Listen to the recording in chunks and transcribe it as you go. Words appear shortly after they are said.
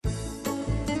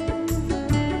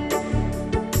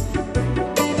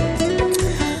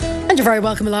And you're very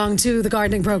welcome along to the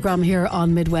gardening programme here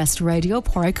on Midwest Radio.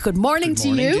 Porrick, good morning to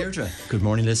you. Good morning, Deirdre. Good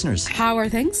morning, listeners. How are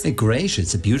things? Great.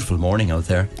 It's a beautiful morning out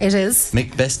there. It is.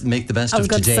 Make the best of today. I was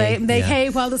going to say, make hay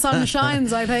while the sun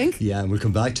shines, I think. Yeah, and we'll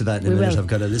come back to that in a minute. I've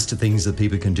got a list of things that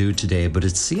people can do today, but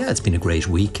it's been a great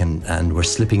week, and we're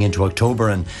slipping into October,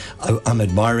 and I'm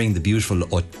admiring the beautiful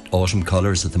autumn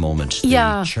colours at the moment.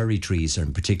 The cherry trees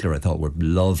in particular I thought were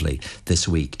lovely this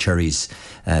week. Cherries,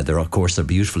 they're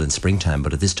beautiful in springtime,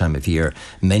 but at this time of year,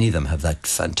 many of them have that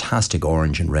fantastic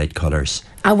orange and red colours.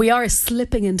 And we are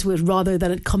slipping into it rather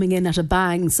than it coming in at a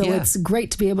bang. So it's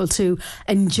great to be able to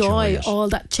enjoy all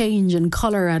that change in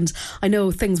colour. And I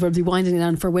know things will be winding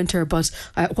down for winter, but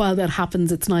while that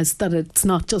happens, it's nice that it's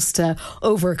not just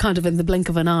over kind of in the blink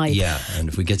of an eye. Yeah, and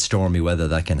if we get stormy weather,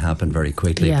 that can happen very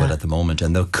quickly. But at the moment,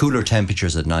 and the cooler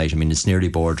temperatures at night, I mean, it's nearly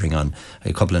bordering on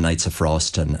a couple of nights of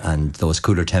frost, and those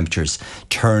cooler temperatures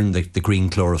turn the green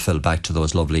chlorophyll back to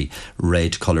those lovely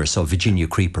red colours. So Virginia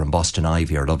creeper and Boston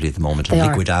ivy are lovely at the moment.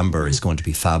 And liquid amber is going to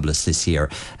be fabulous this year,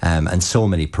 and so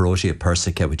many Perotia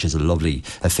persica, which is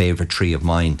a favourite tree of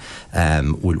mine,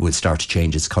 will start to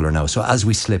change its colour now. So as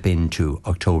we slip into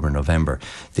October, November,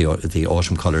 the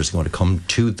autumn colours are going to come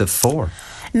to the fore.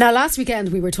 Now, last weekend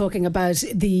we were talking about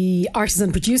the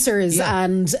artisan producers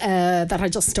and that I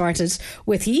just started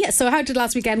with he. So how did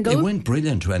last weekend go? It went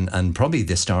brilliant, and probably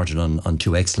they started on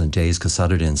two excellent days, because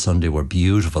Saturday and Sunday were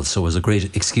beautiful, so it was a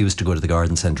great excuse to go to the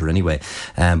garden centre anyway.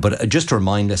 But just to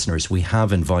remind listeners, we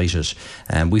have invited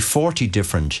we've 40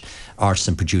 different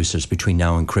artisan producers between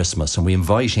now and Christmas, and we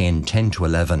invite in 10 to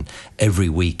 11 every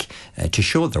week to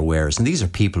show their wares. And these are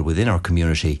people within our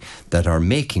community that are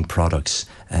making products,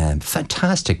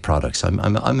 fantastic products.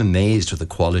 I'm amazed with the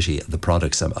quality of the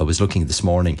products. I was looking this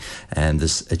morning, and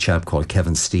there's a chap called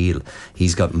Kevin Steele.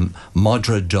 He's got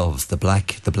Modra Dove, the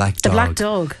black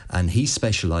dog, and he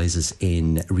specialises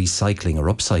in recycling or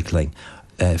upcycling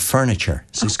furniture.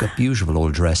 So he's got beautiful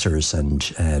old dressers and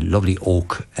lovely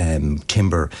oak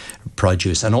timber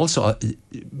produce, and also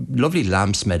lovely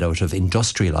lamps made out of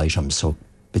industrial items, so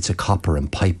bits of copper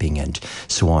and piping and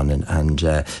so on,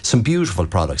 and some beautiful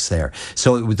products there.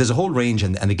 So there's a whole range,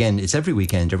 and again, it's every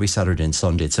weekend, every Saturday and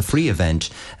Sunday. It's a free event.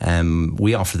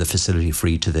 We offer the facility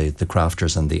free to the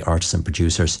crafters and the artisan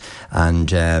producers,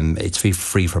 and it's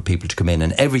free for people to come in,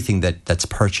 and everything that's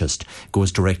purchased goes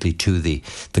directly to the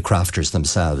crafters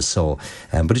themselves. So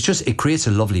but it creates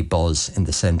a lovely buzz in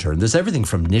the centre, and there's everything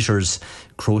from knitters,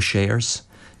 crocheters.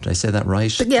 Did I say that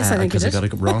right? But yes, I think because I got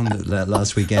it wrong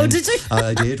last weekend. Oh, did you?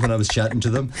 I did, when I was chatting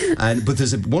to them. But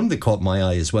there's one that caught my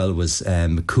eye as well, was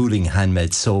Cooling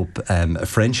Handmade Soap. A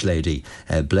French lady,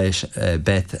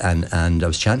 Beth, and I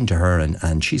was chatting to her,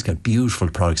 and she's got beautiful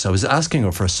products. I was asking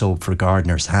her for a soap for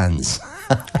gardeners' hands.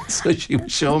 So she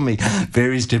was showing me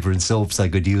various different soaps I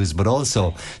could use, but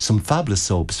also some fabulous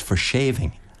soaps for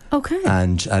shaving. Okay.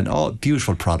 And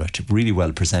beautiful product, really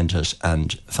well presented,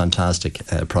 and fantastic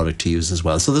product to use as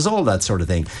well. So there's all that sort of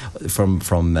thing, from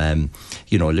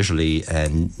literally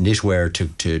knitwear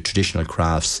to traditional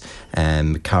crafts.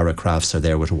 Cara Crafts are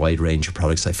there with a wide range of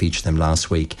products. I featured them last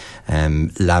week.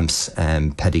 Lamps,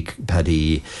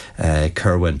 Paddy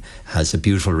Kerwin has a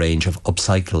beautiful range of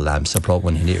upcycle lamps. I brought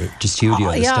one here to studio,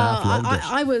 and the staff loved it.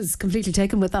 I was completely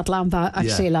taken with that lamp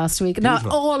actually last week. Beautiful.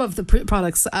 Now, all of the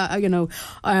products,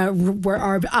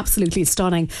 are absolutely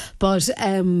stunning, but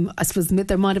I suppose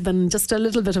there might have been just a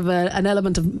little bit of an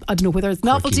element of, I don't know whether it's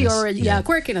novelty or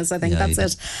quirkiness, I think that's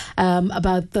it,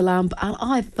 about the lamp, and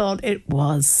I thought it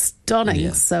was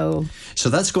stunning. So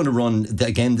that's going to run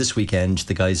again this weekend.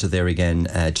 The guys are there again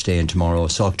today and tomorrow.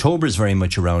 So October is very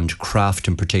much around craft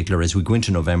in particular. As we go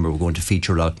into November, we're going to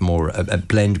feature a lot more, a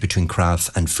blend between craft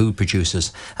and food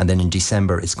producers, and then in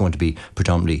December it's going to be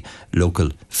predominantly local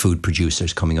food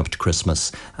producers coming up to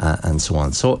Christmas, and so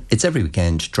on. So it's every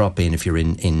weekend. Drop in if you're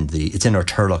it's in our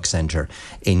Turlock Centre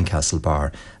in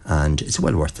Castlebar, and it's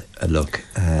well worth a look.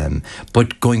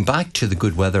 But going back to the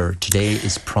good weather, today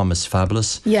is promised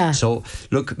fabulous. Yeah. So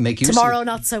look, make use tomorrow,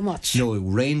 not so much. No,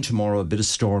 rain tomorrow, a bit of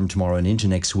storm tomorrow, and into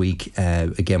next week.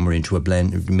 Again, we're into a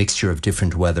mixture of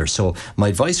different weather. So my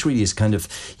advice really is kind of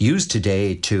use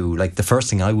today to, like, the first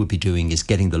thing I would be doing is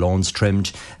getting the lawns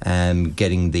trimmed,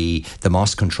 getting the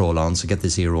moss control on, so get the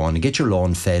zero on, and get your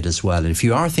lawn fed as well. And if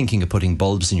you are thinking of putting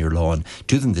bulbs in your lawn,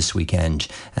 do them this weekend.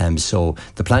 So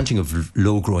the planting of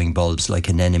low-growing bulbs like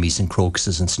anemones and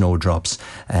crocuses and snowdrops,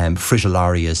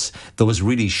 fritillarias, those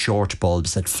really short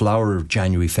bulbs that flower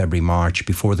January, February, March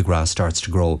before the grass starts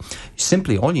to grow.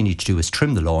 Simply, all you need to do is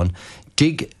trim the lawn,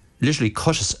 literally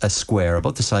cut a square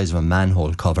about the size of a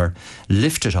manhole cover,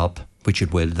 lift it up, which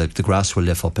it will, the grass will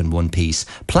lift up in one piece.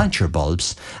 Plant your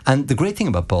bulbs. And the great thing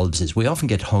about bulbs is we often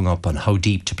get hung up on how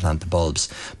deep to plant the bulbs.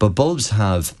 But bulbs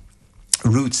have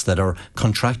roots that are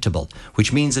contractible,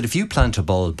 which means that if you plant a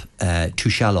bulb too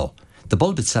shallow, the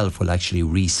bulb itself will actually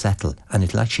resettle, and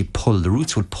it'll actually the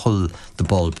roots will pull the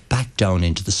bulb back down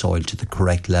into the soil to the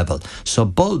correct level. So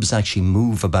bulbs actually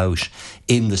move about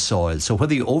in the soil. So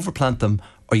whether you overplant them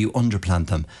or you underplant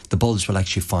them, the bulbs will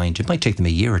actually find, it might take them a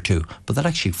year or two, but they'll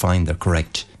actually find their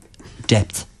correct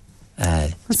depth.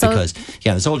 Because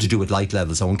it's all to do with light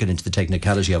levels. I won't get into the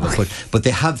technicality of it, but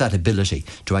they have that ability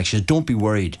to actually, don't be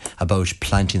worried about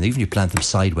planting them. Even if you plant them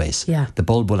sideways, the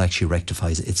bulb will actually rectify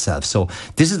itself. So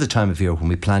this is the time of year when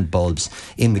we plant bulbs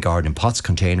in the garden, pots,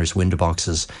 containers, window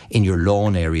boxes, in your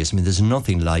lawn areas. I mean, there's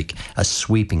nothing like a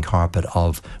sweeping carpet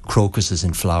of crocuses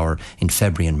in flower in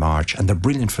February and March, and they're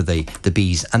brilliant for the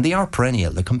bees, and they are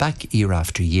perennial. They come back year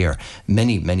after year,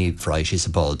 many varieties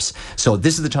of bulbs. So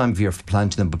this is the time of year for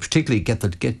planting them, but particularly get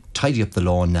tidy up the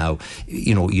lawn now.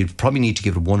 You know, you'd probably need to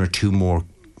give it one or two more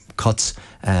cuts,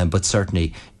 but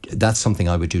certainly that's something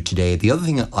I would do today. The other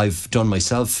thing I've done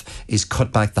myself is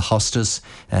cut back the hostas,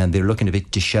 and they're looking a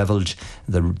bit dishevelled.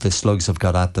 The slugs have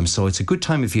got at them, so it's a good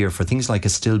time of year for things like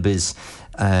astilbes,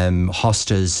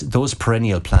 hostas, those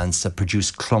perennial plants that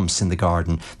produce clumps in the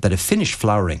garden that have finished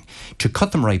flowering, to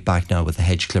cut them right back now with the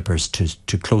hedge clippers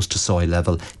to close to soil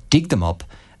level, dig them up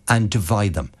and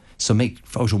divide them. So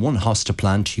out of one hosta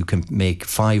plant, you can make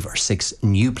 5 or 6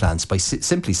 new plants by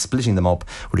simply splitting them up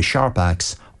with a sharp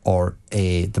axe or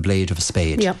the blade of a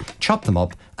spade. Yep. Chop them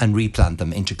up and replant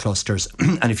them into clusters.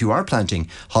 And if you are planting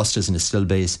hostas and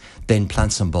astilbes, then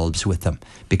plant some bulbs with them,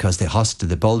 because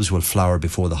the bulbs will flower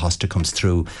before the hosta comes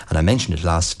through. And I mentioned it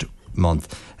last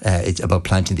month. It's about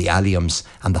planting the alliums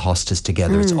and the hostas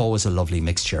together. It's always a lovely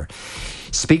mixture.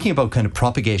 Speaking about kind of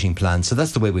propagating plants, so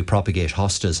that's the way we propagate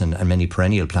hostas and many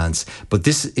perennial plants, but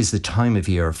this is the time of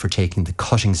year for taking the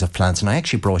cuttings of plants, and I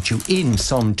actually brought you in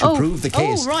some to prove the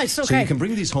case. Oh, right, okay. So you can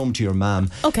bring these home to your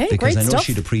mum, great because I know stuff.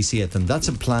 she'd appreciate them. That's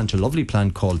a lovely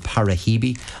plant called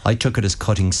Parahebe. I took it as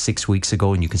cuttings 6 weeks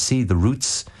ago, and you can see the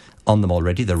roots on them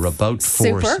already. They're about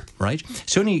 4, right?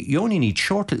 So you only need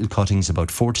short little cuttings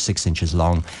about 4 to 6 inches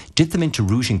long. Dip them into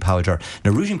rooting powder.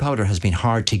 Now, rooting powder has been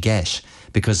hard to get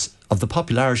because of the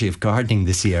popularity of gardening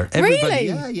this year.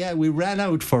 Everybody, really? we ran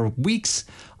out for weeks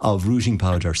of rooting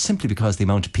powder simply because the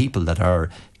amount of people that are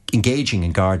engaging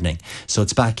in gardening. So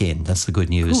it's back in. That's the good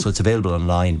news. Ooh. So it's available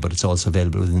online, but it's also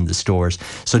available within the stores.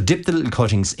 So dip the little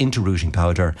cuttings into rooting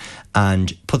powder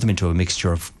and put them into a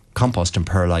mixture of compost and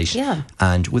perlite,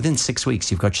 and within 6 weeks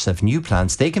you've got yourself new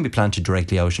plants. They can be planted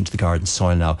directly out into the garden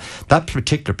soil now. That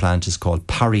particular plant is called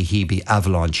Parahebe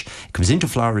Avalanche. It comes into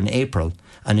flower in April,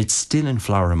 and it's still in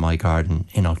flower in my garden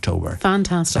in October.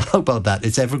 Fantastic. So how about that?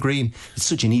 It's evergreen. It's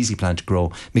such an easy plant to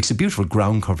grow. Makes a beautiful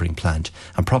ground covering plant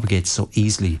and propagates so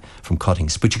easily from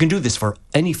cuttings. But you can do this for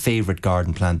any favourite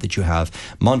garden plant that you have.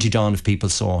 Monty Don, if people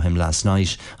saw him last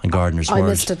night on Gardener's World, I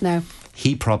missed it now.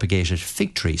 He propagated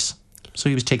fig trees. So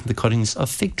he was taking the cuttings of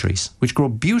fig trees, which grow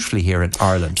beautifully here in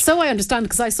Ireland. So I understand,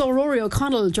 because I saw Rory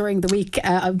O'Connell during the week.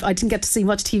 I didn't get to see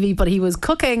much TV, but he was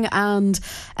cooking, and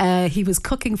he was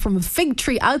cooking from a fig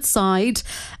tree outside,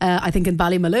 I think in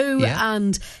Ballymaloe,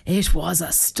 and it was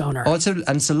a stunner. Oh,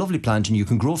 it's a lovely plant, and you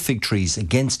can grow fig trees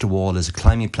against a wall as a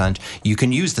climbing plant. You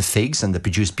can use the figs, and they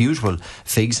produce beautiful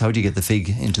figs. How do you get the fig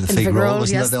into the fig roll?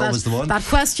 Wasn't that always the one? That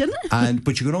question.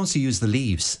 But you can also use the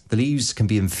leaves. The leaves can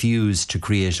be infused to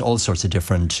create all sorts of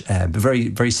different, very,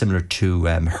 very similar to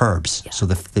herbs. So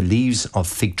the leaves of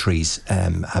fig trees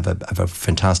have a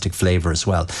fantastic flavour as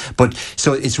well. But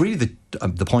so it's really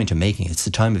the point I'm making. It's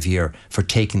the time of year for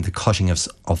taking the cutting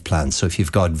of plants. So if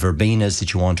you've got verbenas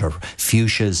that you want, or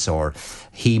fuchsias or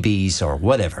hebes or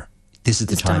whatever, this is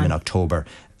the time in October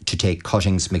to take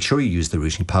cuttings. Make sure you use the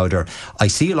rooting powder. I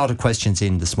see a lot of questions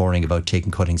in this morning about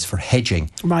taking cuttings for hedging,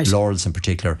 laurels in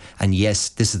particular, and yes,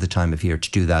 this is the time of year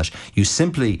to do that. You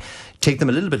simply take them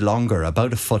a little bit longer,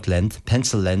 about a foot length,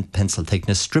 pencil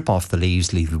thickness, strip off the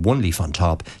leaves, leave one leaf on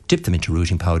top, dip them into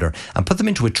rooting powder and put them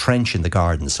into a trench in the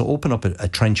garden. So open up a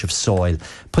trench of soil,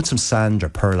 put some sand or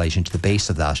perlite into the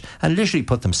base of that, and literally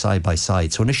put them side by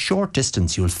side. So in a short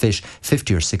distance you'll fit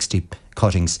 50 or 60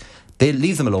 cuttings. They'll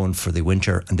leave them alone for the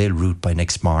winter, and they'll root by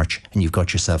next March, and you've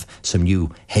got yourself some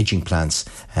new hedging plants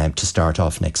to start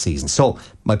off next season. So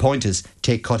my point is,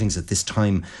 take cuttings at this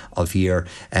time of year.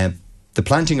 the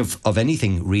planting of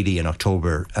anything really in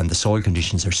October, and the soil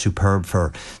conditions are superb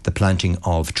for the planting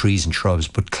of trees and shrubs,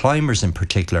 but climbers in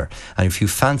particular. And if you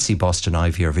fancy Boston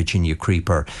ivy or Virginia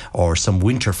creeper or some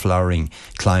winter flowering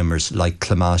climbers like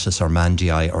Clematis or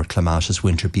Mandii or Clematis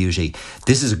Winter Beauty,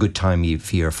 this is a good time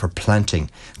of year for planting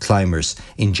climbers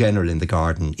in general in the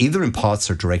garden, either in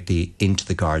pots or directly into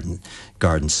the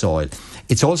garden soil.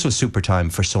 It's also a super time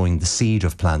for sowing the seed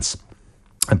of plants,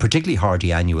 and particularly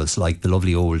hardy annuals like the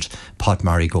lovely old pot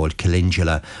marigold,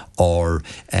 calendula, or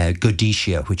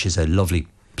Godetia, which is a lovely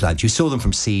plant. You sow them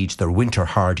from seed. They're winter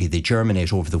hardy. They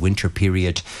germinate over the winter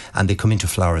period, and they come into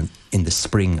flower in the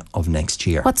spring of next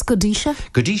year. What's Godetia?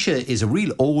 Godetia is a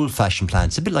real old-fashioned plant.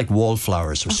 It's a bit like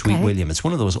wallflowers or Sweet William. It's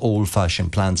one of those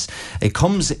old-fashioned plants. It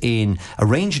comes in a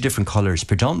range of different colours,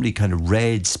 predominantly kind of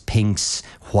reds, pinks,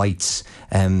 whites.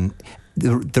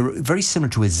 They're very similar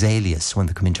to azaleas when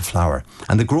they come into flower,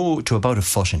 and they grow to about a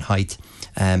foot in height,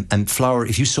 and flower.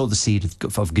 If you sow the seed of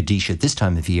Godetia at this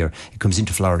time of year, it comes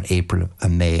into flower in April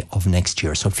and May of next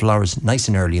year, so it flowers nice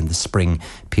and early in the spring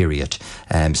period.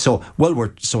 So well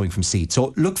worth sowing from seed.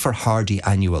 So look for hardy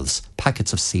annuals,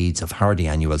 packets of seeds of hardy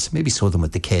annuals, maybe sow them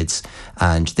with the kids,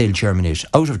 and they'll germinate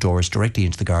out of doors directly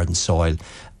into the garden soil,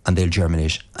 and they'll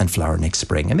germinate and flower next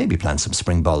spring, and maybe plant some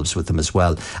spring bulbs with them as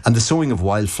well. And the sowing of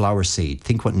wildflower seed,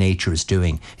 think what nature is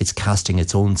doing. It's casting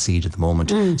its own seed at the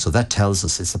moment. So that tells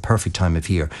us it's the perfect time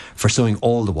of year for sowing.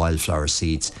 All the wildflower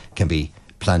seeds can be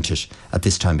planted at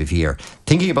this time of year.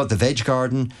 Thinking about the veg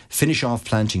garden, finish off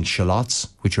planting shallots,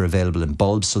 which are available in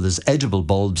bulbs. So there's edible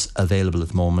bulbs available at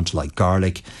the moment, like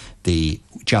garlic, the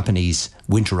Japanese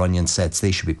winter onion sets.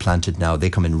 They should be planted now. They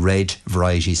come in red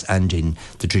varieties and in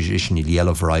the traditional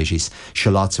yellow varieties.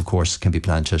 Shallots, of course, can be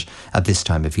planted at this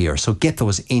time of year. So get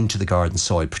those into the garden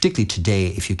soil, particularly today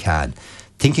if you can.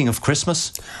 Thinking of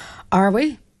Christmas? Are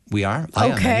we? We are. I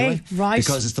am anyway, right.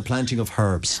 Because it's the planting of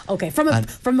herbs. Okay, from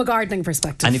a gardening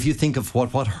perspective. And if you think of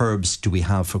what herbs do we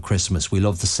have for Christmas, we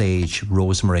love the sage,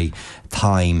 rosemary,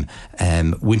 thyme,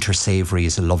 winter savoury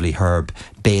is a lovely herb,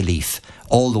 bay leaf,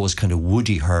 all those kind of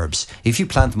woody herbs. If you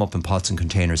plant them up in pots and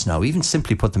containers now, even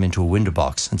simply put them into a window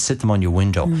box and sit them on your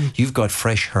window, you've got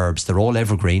fresh herbs. They're all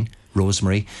evergreen.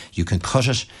 Rosemary, you can cut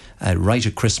it right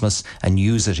at Christmas and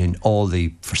use it in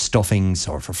for stuffings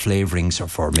or for flavourings or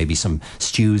for maybe some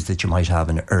stews that you might have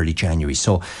in early January.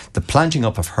 So the planting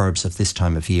up of herbs at this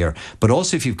time of year, but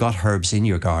also if you've got herbs in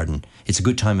your garden, it's a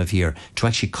good time of year to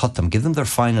actually cut them, give them their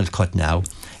final cut now,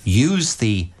 use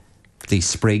the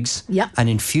sprigs and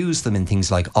infuse them in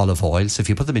things like olive oil. So if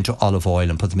you put them into olive oil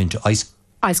and put them into ice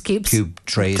cube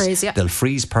trays, they'll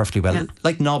freeze perfectly well,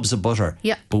 like knobs of butter,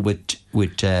 but with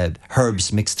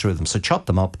herbs mixed through them. So chop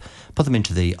them up, put them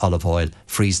into the olive oil,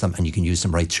 freeze them, and you can use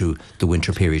them right through the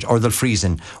winter period, or they'll freeze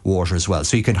in water as well.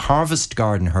 So you can harvest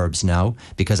garden herbs now,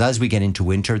 because as we get into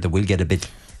winter, they will get a bit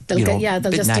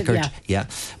knackered.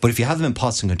 But if you have them in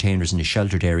pots and containers in a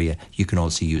sheltered area, you can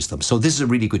also use them. So this is a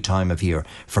really good time of year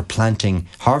for planting,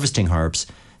 harvesting herbs,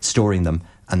 storing them,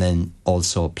 and then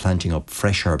also planting up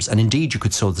fresh herbs. And indeed, you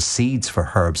could sow the seeds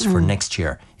for herbs for next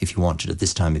year if you wanted at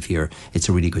this time of year. It's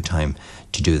a really good time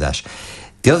to do that.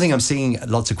 The other thing I'm seeing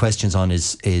lots of questions on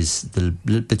is the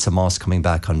little bits of moss coming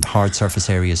back on hard surface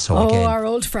areas. So again, our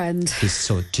old friend.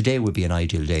 So today would be an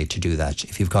ideal day to do that.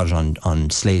 If you've got it on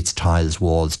slates, tiles,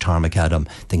 walls, tarmac Adam,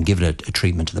 then give it a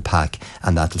treatment to the pack,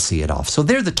 and that'll see it off. So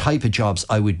they're the type of jobs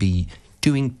I would be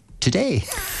doing today.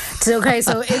 Okay,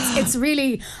 so it's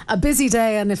really a busy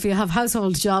day, and if you have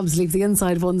household jobs, leave the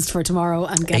inside ones for tomorrow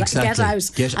and get out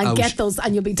get those,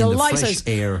 and you'll be delighted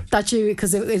that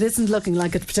because it isn't looking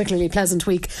like a particularly pleasant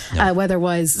week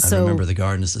weather-wise. And so remember, the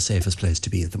garden is the safest place to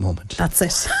be at the moment. That's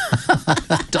it.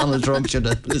 Donald Trump should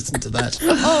have listened to that.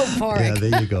 Oh, Pádraig. Yeah,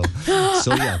 there you go.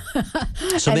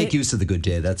 So make use of the good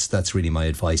day. That's really my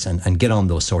advice, and get on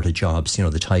those sort of jobs.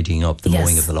 The tidying up, the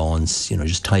mowing of the lawns.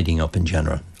 Just tidying up in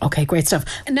general. Okay, great stuff.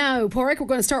 Now, Pádraig, we're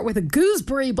going to start with a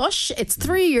gooseberry bush. It's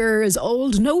 3 years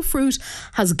old, no fruit,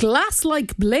 has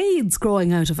glass-like blades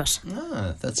growing out of it.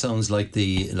 That sounds like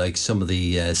some of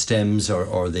the stems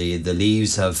or the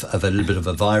leaves have a little bit of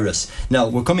a virus. Now,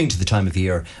 we're coming to the time of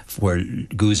year where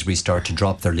gooseberries start to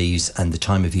drop their leaves, and the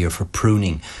time of year for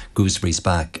pruning gooseberries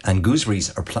back. And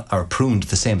gooseberries are pruned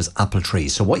the same as apple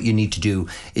trees. So what you need to do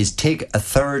is take a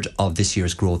third of this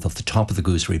year's growth off the top of the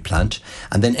gooseberry plant,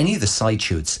 and then any of the side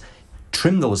shoots,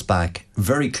 trim those back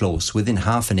very close, within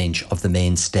half an inch of the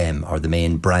main stem or the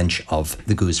main branch of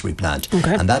the gooseberry plant.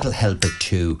 Okay. And that'll help it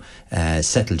to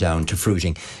settle down to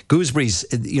fruiting. Gooseberries,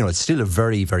 it's still a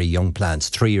very, very young plant,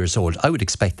 3 years old. I would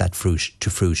expect that fruit to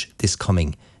fruit this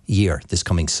coming year, this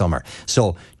coming summer.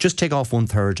 So just take off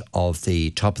 1/3 of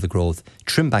the top of the growth,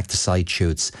 trim back the side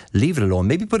shoots, leave it alone,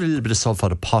 maybe put a little bit of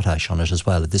sulphate of potash on it as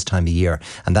well at this time of year,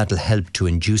 and that'll help to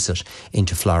induce it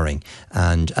into flowering.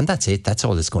 And that's it. That's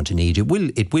all it's going to need.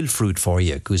 It will fruit for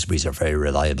you. Gooseberries are very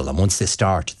reliable, and once they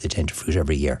start, they tend to fruit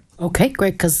every year. Okay,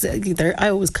 great, because I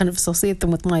always kind of associate them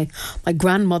with my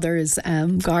grandmother's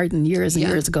garden years and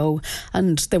years ago,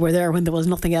 and they were there when there was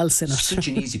nothing else in it. Such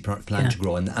an easy plant to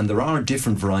grow, and there are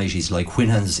different varieties, like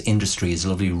Winans Industries,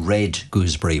 lovely red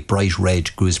gooseberry, bright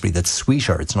red gooseberry that's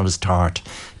sweeter. It's not as tart.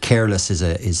 Careless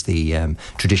is the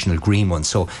traditional green one.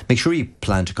 So make sure you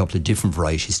plant a couple of different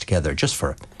varieties together, just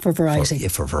for variety.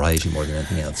 For variety more than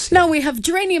anything else. Now we have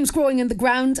geraniums growing in the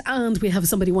ground, and we have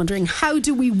somebody wondering, how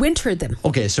do we winter them?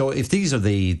 Okay, so if these are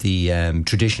the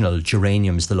traditional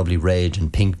geraniums, the lovely red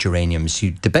and pink geraniums,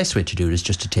 the best way to do it is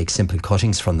just to take simple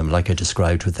cuttings from them, like I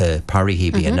described with the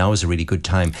parihebe, and now is a really good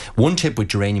time. One tip with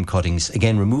geranium cuttings,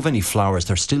 again, remove any flowers.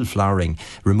 They're still flowering.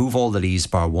 Remove all the leaves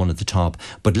bar one at the top,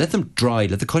 but let them dry,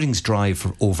 let the cuttings dry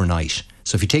for overnight.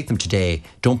 So if you take them today,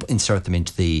 don't insert them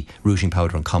into the rooting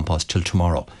powder and compost till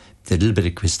tomorrow. A little bit,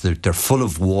 because they're full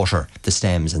of water, the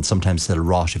stems, and sometimes they'll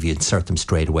rot if you insert them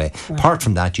straight away. Right. Apart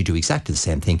from that, you do exactly the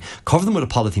same thing. Cover them with a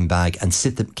polythene bag and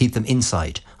keep them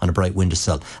inside on a bright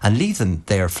windowsill, and leave them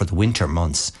there for the winter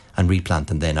months, and replant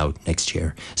them then out next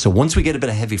year. So once we get a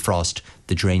bit of heavy frost,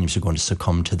 the geraniums are going to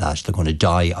succumb to that. They're going to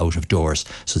die out of doors.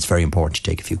 So it's very important to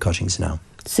take a few cuttings now.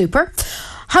 Super.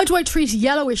 How do I treat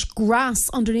yellowish grass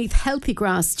underneath healthy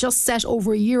grass? Just set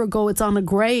over a year ago, it's on a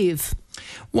grave.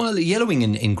 Well, yellowing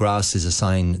in grass is a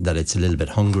sign that it's a little bit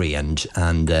hungry, and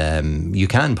you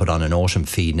can put on an autumn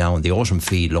feed now. And the autumn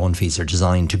feed, lawn feeds, are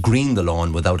designed to green the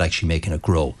lawn without actually making it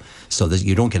grow, so that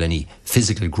you don't get any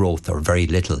physical growth, or very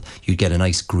little. You get a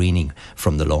nice greening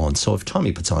from the lawn. So if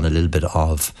Tommy puts on a little bit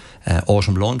of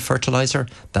autumn lawn fertiliser,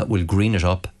 that will green it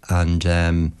up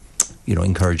and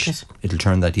encourage, it'll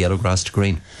turn that yellow grass to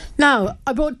green. Now,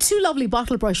 I bought 2 lovely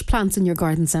bottle brush plants in your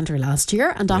garden centre last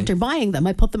year, and after buying them,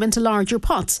 I put them into larger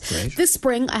pots. Great. This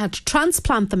spring, I had to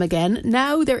transplant them again.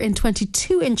 Now they're in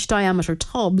 22-inch diameter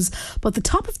tubs, but the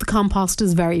top of the compost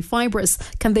is very fibrous.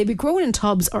 Can they be grown in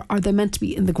tubs, or are they meant to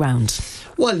be in the ground?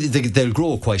 Well, they'll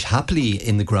grow quite happily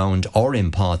in the ground or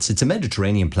in pots. It's a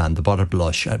Mediterranean plant, the bottle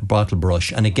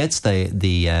brush, and it gets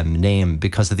the name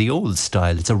because of the old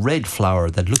style. It's a red flower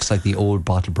that looks like the old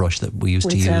bottle brush that we used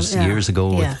to use years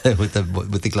ago with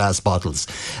the glass bottles.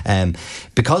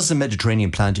 Because the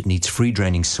Mediterranean plant, it needs free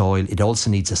draining soil. It also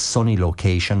needs a sunny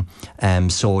location.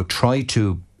 So try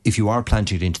to, if you are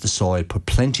planting it into the soil, put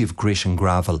plenty of grit and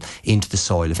gravel into the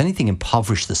soil. If anything,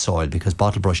 impoverish the soil, because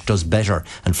bottle brush does better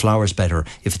and flowers better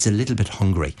if it's a little bit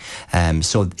hungry.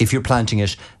 So if you're planting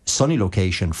it, sunny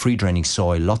location, free draining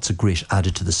soil, lots of grit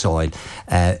added to the soil.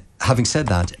 Having said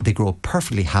that, they grow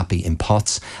perfectly happy in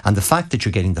pots, and the fact that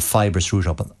you're getting the fibrous root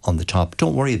up on the top,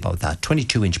 don't worry about that.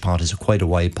 22-inch pot is quite a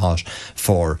wide pot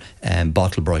for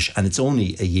bottle brush, and it's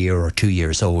only a year or 2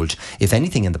 years old. If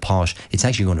anything in the pot, it's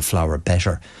actually going to flower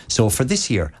better. So for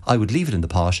this year, I would leave it in the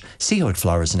pot, see how it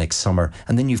flowers next summer,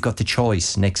 and then you've got the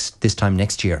choice this time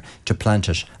next year to plant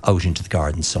it out into the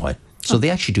garden soil. So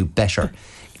they actually do better.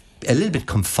 A little bit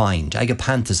confined.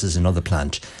 Agapanthus is another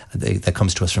plant that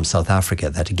comes to us from South Africa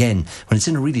that, again, when it's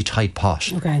in a really tight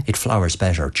pot, it flowers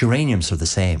better. Geraniums are the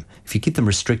same. If you keep them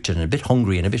restricted and a bit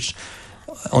hungry and a bit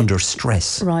under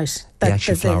stress, they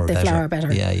actually flower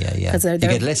better. Yeah. You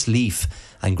get less leaf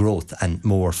and growth and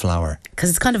more flower.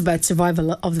 Because it's kind of about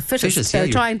survival of the fittest. They're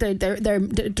trying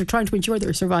to ensure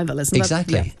their survival, isn't it?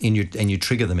 Exactly. And you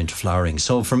trigger them into flowering.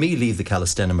 So for me, leave the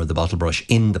calistenum or the bottle brush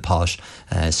in the pot,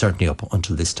 certainly up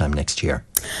until this time next year.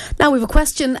 Now we have a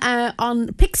question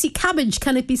on pixie cabbage.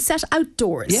 Can it be set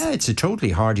outdoors? Yeah, it's a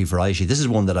totally hardy variety. This is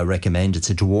one that I recommend. It's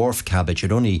a dwarf cabbage.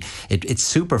 It's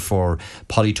super for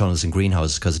polytunnels and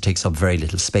greenhouses because it takes up very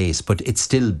little space, but it's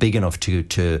still big enough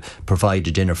to provide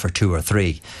a dinner for 2 or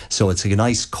 3. So it's a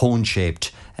nice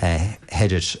cone-shaped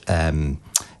headed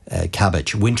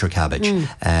cabbage, winter cabbage.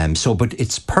 But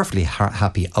it's perfectly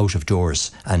happy out of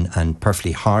doors and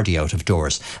perfectly hardy out of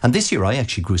doors. And this year I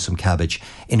actually grew some cabbage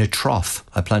in a trough.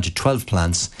 I planted 12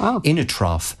 plants in a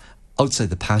trough outside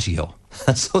the patio.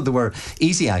 So they were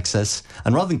easy access,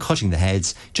 and rather than cutting the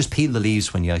heads, just peel the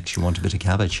leaves when you actually want a bit of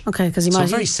cabbage. Okay, because a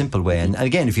very simple way. And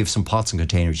again, if you have some pots and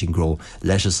containers, you can grow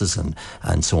lettuces and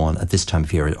so on at this time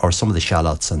of year, or some of the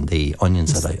shallots and the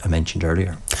onions that I mentioned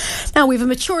earlier. Now we have a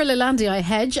mature Lelandii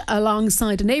hedge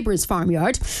alongside a neighbour's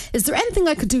farmyard. Is there anything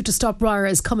I could do to stop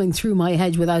briars coming through my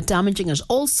hedge without damaging it?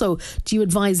 Also, do you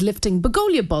advise lifting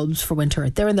begonia bulbs for winter?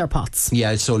 They're in their pots.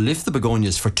 Yeah, so lift the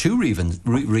begonias for 2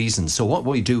 reasons. So what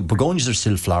we do, begonias begonias are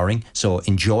still flowering, so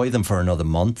enjoy them for another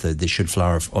month. They should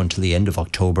flower until the end of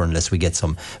October unless we get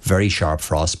some very sharp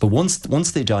frost. But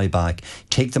once they die back,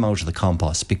 take them out of the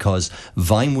compost, because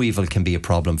vine weevil can be a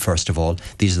problem. First of all,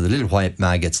 these are the little white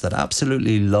maggots that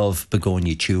absolutely love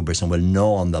begonia tubers and will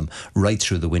gnaw on them right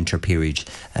through the winter period.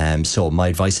 So my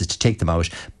advice is to take them out,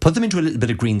 put them into a little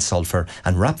bit of green sulphur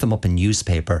and wrap them up in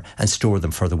newspaper and store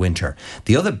them for the winter.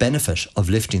 The other benefit of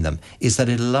lifting them is that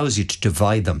it allows you to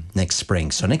divide them next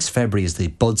spring. So next February, as the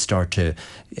buds start to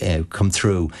come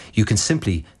through, you can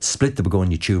simply split the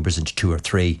begonia tubers into 2 or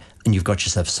 3, and you've got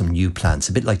yourself some new plants,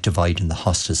 a bit like dividing the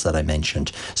hostas that I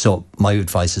mentioned. So my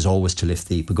advice is always to lift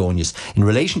the begonias. In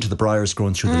relation to the briars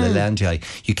growing through the Leylandii,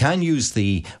 you can use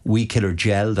the weed killer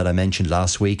gel that I mentioned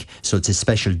last week. So it's a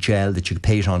special gel that you can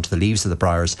paint onto the leaves of the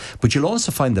briars, but you'll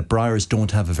also find that briars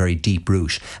don't have a very deep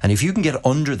root, and if you can get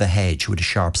under the hedge with a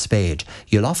sharp spade,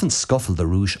 you'll often scuffle the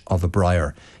root of a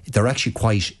briar. They're actually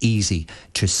quite easy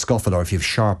to scuffle, or if you have a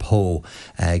sharp hoe,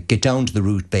 get down to the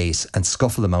root base and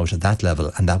scuffle them out at that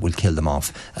level, and that will kill them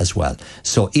off as well.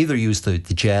 So either use the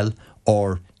gel,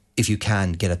 or if you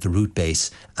can, get at the root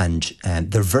base. And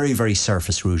they're very, very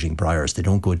surface rooting briars. They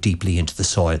don't go deeply into the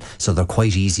soil, so they're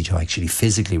quite easy to actually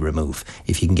physically remove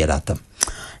if you can get at them.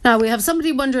 Now, we have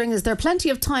somebody wondering, is there plenty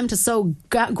of time to sow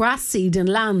grass seed in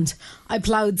land? I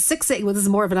ploughed 6 acres, well, this is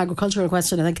more of an agricultural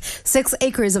question, I think, 6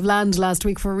 acres of land last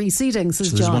week for reseeding, says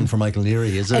John. So there's one for Michael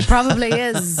Neary, is it? It probably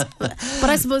is. But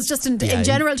I suppose just in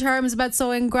general terms about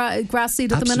sowing grass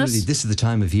seed at the minute? Absolutely. This is the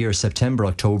time of year. September,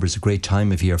 October is a great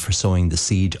time of year for sowing the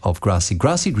seed of grass seed.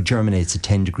 Grass seed germinates at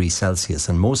 10 degrees Celsius,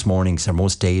 and most mornings or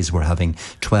most days we're having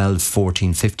 12,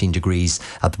 14, 15 degrees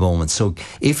at the moment. So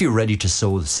if you're ready to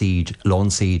sow the seed, lawn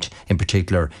seed in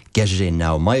particular, get it in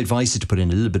now. My advice is to put in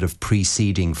a little bit of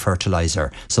pre-seeding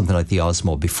fertiliser, something like the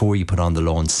Osmo, before you put on the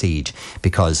lawn seed,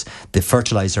 because the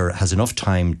fertiliser has enough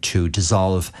time to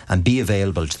dissolve and be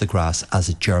available to the grass as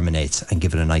it germinates and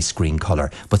give it a nice green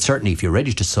colour. But certainly if you're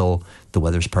ready to sow, the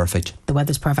weather's perfect. The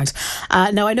weather's perfect.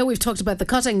 Now, I know we've talked about the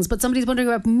cuttings, but somebody's wondering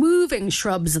about moving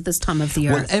shrubs at this time of the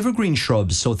year. Well, evergreen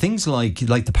shrubs, so things like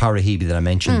the parahebe that I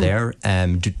mentioned there,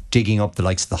 digging up the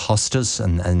likes of the hostas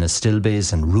and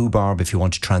astilbes and rhubarb if you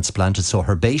want to transplant it. So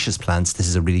herbaceous plants, this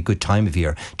is a really good time of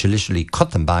year to literally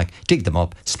cut them back, dig them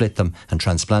up, split them and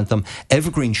transplant them.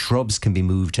 Evergreen shrubs can be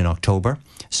moved in October.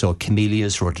 So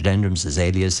camellias, rhododendrons,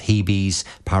 azaleas, hebes,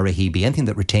 parahebe, anything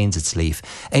that retains its leaf.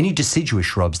 Any deciduous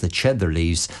shrubs that shed their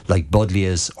leaves, like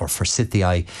buddleias or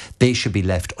forsythia, they should be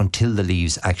left until the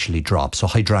leaves actually drop. So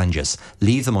hydrangeas,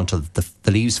 leave them until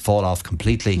the leaves fall off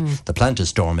completely, the plant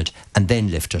is dormant, and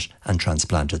then lift it and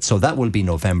transplant it. So that will be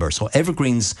November. So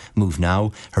evergreens move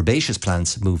now, herbaceous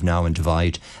plants move now and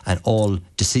divide, and all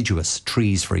deciduous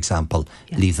trees, for example,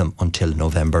 leave them until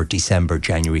November, December,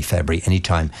 January, February,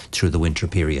 anytime through the winter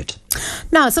period.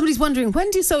 Now, somebody's wondering, when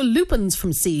do you sow lupins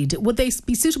from seed? Would they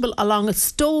be suitable along a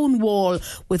stone wall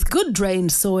with good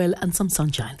drained soil and some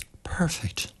sunshine?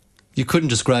 Perfect. You couldn't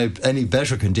describe any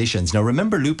better conditions. Now,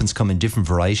 remember, lupins come in different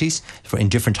varieties, in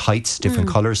different heights, different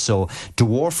colours. So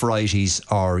dwarf varieties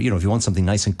are, if you want something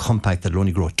nice and compact that'll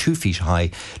only grow 2 feet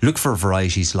high, look for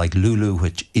varieties like Lulu,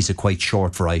 which is a quite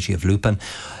short variety of lupin.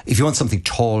 If you want something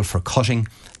tall for cutting,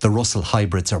 the Russell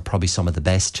hybrids are probably some of the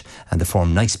best, and they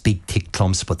form nice big thick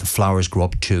clumps, but the flowers grow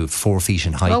up to 4 feet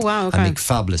in height and make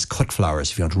fabulous cut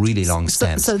flowers if you want really long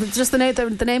stems. So just the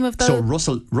name of the... So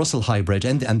Russell hybrid,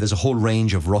 and there's a whole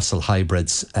range of Russell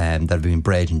hybrids that have been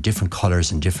bred in different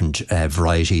colours and different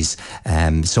varieties.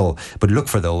 But look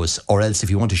for those, or else if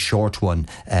you want a short one,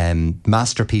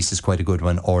 Masterpiece is quite a good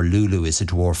one, or Lulu is a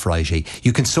dwarf variety.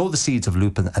 You can sow the seeds of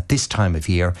lupin at this time of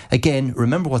year. Again,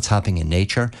 remember what's happening in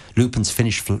nature. Lupins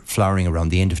finish flowering around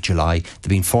the end of July. They've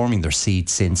been forming their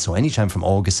seeds since, so anytime from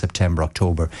August, September,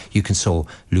 October, you can sow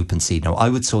lupin seed. Now, I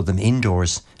would sow them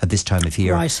indoors at this time of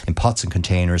year, in pots and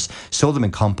containers. Sow them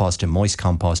in compost, in moist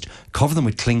compost. Cover them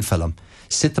with cling film.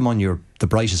 Sit them on the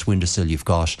brightest windowsill you've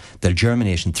got. They'll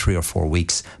germinate in 3 or 4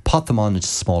 weeks. Pot them on into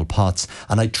small pots,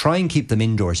 and I try and keep them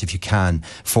indoors if you can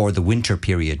for the winter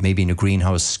period, maybe in a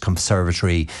greenhouse,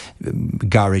 conservatory,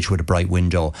 garage with a bright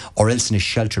window, or else in a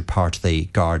sheltered part of the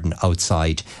garden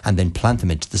outside, and then plant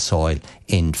them into the soil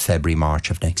in February,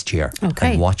 March of next year.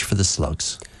 And watch for the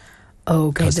slugs.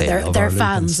 Okay, they're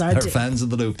fans, aren't they? They're fans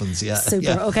of the lupins, yeah. Super.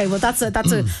 Yeah. Okay, well that's a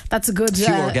good.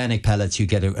 Few organic pellets. You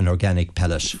get an organic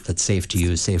pellet that's safe to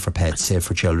use, safe for pets, safe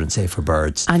for children, safe for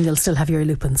birds. And you'll still have your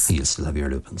lupins. You'll still have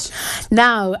your lupins.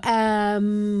 Now,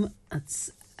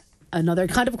 another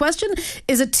kind of question.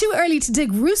 Is it too early to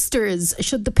dig roosters?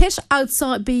 Should the pit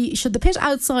outside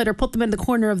or put them in the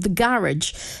corner of the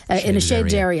garage in a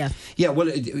shaded area? Yeah, well,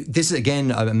 this is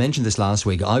again, I mentioned this last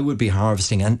week. I would be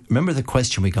harvesting, and remember the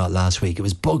question we got last week? It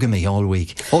was bugging me all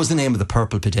week. What was the name of the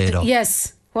purple potato?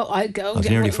 Yes. Well, I've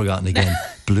nearly forgotten again.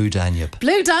 Blue Danube.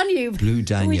 Blue Danube. Blue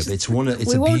Danube. It's a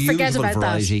beautiful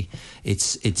variety.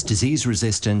 It's disease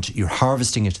resistant. You're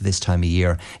harvesting it this time of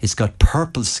year. It's got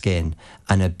purple skin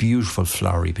and a beautiful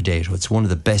flowery potato. It's one of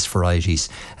the best varieties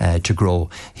to grow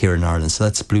here in Ireland. So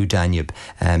that's Blue Danube.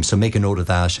 So make a note of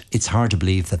that. It's hard to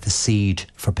believe that the seed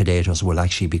for potatoes will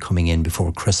actually be coming in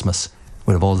before Christmas.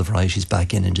 We'll have all the varieties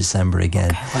back in December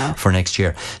again for next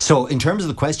year. So in terms of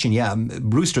the question,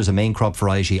 rooster is a main crop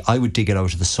variety. I would dig it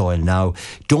out of the soil now.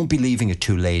 Don't be leaving it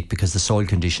too late because the soil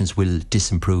conditions will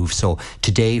disimprove. So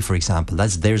today, for example,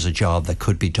 there's a job that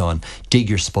could be done. Dig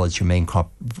your spuds, your main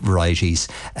crop varieties.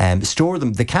 Store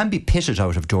them. They can be pitted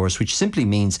out of doors, which simply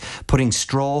means putting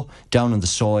straw down on the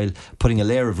soil, putting a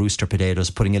layer of rooster potatoes,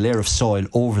 putting a layer of soil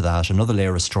over that, another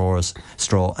layer of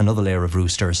straw, another layer of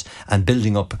roosters, and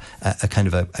building up a kind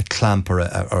of a clamp or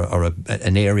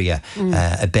an area,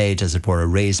 a bed, as it were, a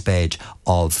raised bed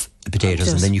of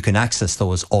potatoes, and then you can access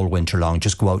those all winter long.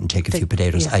 Just go out and take a few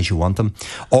potatoes as you want them,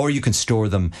 or you can store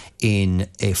them in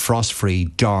a frost-free,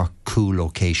 dark, cool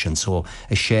location. So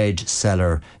a shed,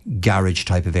 cellar, garage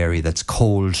type of area that's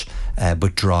cold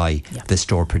but dry. They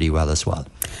store pretty well as well.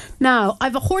 Now, I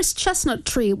have a horse chestnut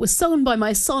tree. It was sown by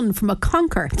my son from a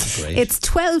conker. Great. It's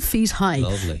 12 feet high.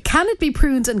 Lovely. Can it be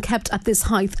pruned and kept at this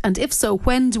height? And if so,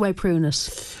 when do I prune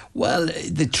it? Well,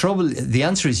 the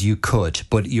answer is you could,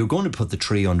 but you're going to put the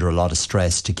tree under a lot of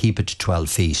stress to keep it to 12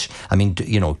 feet. I mean,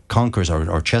 conkers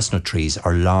or chestnut trees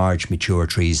are large, mature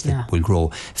trees that will grow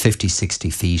 50, 60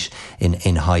 feet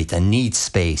in height and need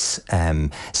space.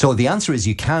 So the answer is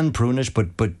you can prune it,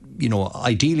 but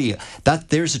ideally,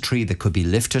 there's a tree that could be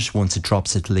lifted once it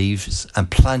drops its leaves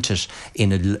and planted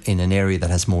in an area that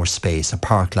has more space, a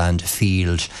parkland, a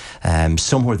field,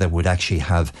 somewhere that would actually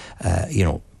have,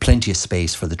 plenty of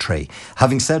space for the tree.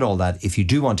 Having said all that, if you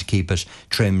do want to keep it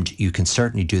trimmed, you can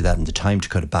certainly do that, and the time to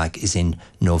cut it back is in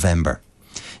November.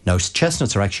 Now,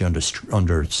 chestnuts are actually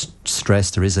under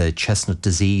stress. There is a chestnut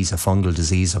disease, a fungal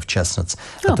disease of chestnuts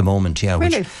at the moment,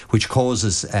 really? which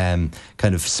causes kind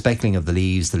of speckling of the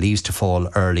leaves to fall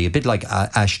early, a bit like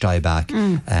ash dieback,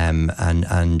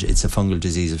 and it's a fungal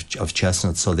disease of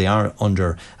chestnuts. So they are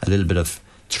under a little bit of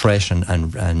threat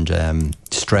and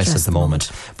stress at the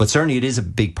moment. But certainly it is a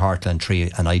big parkland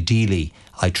tree, and ideally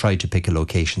I tried to pick a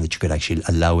location that you could actually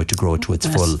allow it to grow to its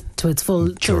full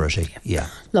maturity.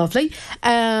 Lovely.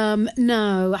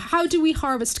 Now, how do we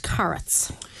harvest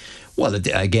carrots? Well,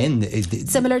 again,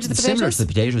 similar to the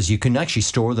potatoes. You can actually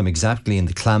store them exactly in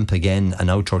the clamp, again, an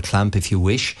outdoor clamp if you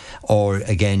wish, or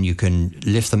again, you can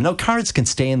lift them. Now, carrots can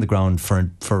stay in the ground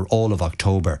for all of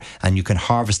October, and you can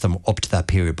harvest them up to that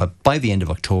period. But by the end of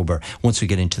October, once we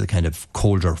get into the kind of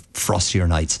colder, frostier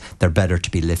nights, they're better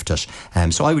to be lifted.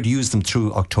 So I would use them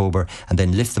through October and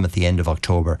then lift them at the end of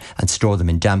October and store them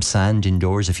in damp sand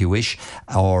indoors if you wish,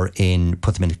 or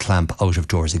put them in a clamp out of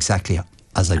doors, exactly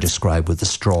as I described with the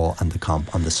straw and the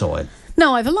comp on the soil.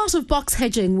 Now, I have a lot of box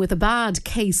hedging with a bad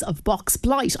case of box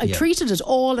blight. I treated it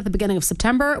all at the beginning of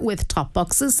September with Top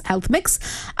Box's Health Mix,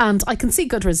 and I can see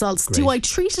good results. Great. Do I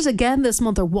treat it again this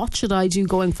month, or what should I do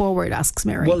going forward, asks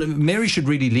Mary. Well, Mary should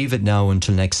really leave it now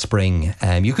until next spring.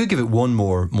 You could give it one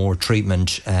more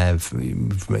treatment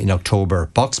in October.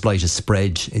 Box blight is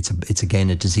spread. It's again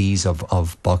a disease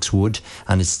of boxwood,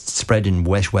 and it's spread in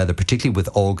wet weather, particularly with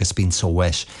August being so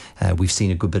wet. We've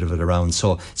seen a good bit of it around.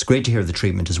 So it's great to hear the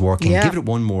treatment is working. Give it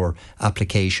one more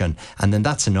application, and then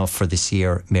that's enough for this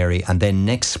year, Mary. And then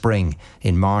next spring,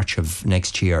 in March of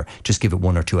next year, just give it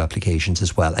one or two applications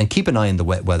as well. And keep an eye on the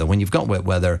wet weather. When you've got wet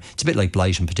weather, it's a bit like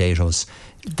blight and potatoes.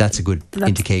 That's a good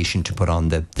indication to put on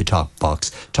the top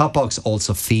box. Top box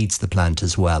also feeds the plant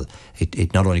as well.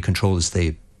 It not only controls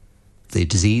the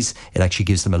disease, it actually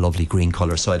gives them a lovely green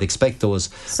colour. So I'd expect those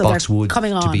boxwood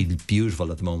to be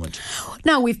beautiful at the moment.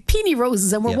 Now, we've peony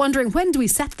roses, and we're wondering, when do we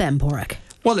set them, Pádraig?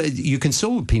 Well, you can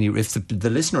sow peony. If the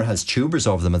listener has tubers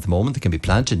of them at the moment, they can be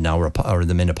planted now or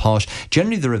them in a pot.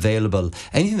 Generally, they're available.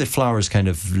 Anything that flowers kind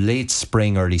of late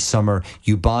spring, early summer,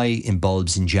 you buy in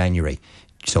bulbs in January.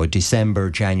 So December,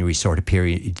 January sort of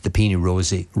period, the peony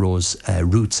rose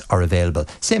roots are available.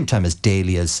 Same time as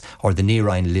dahlias or the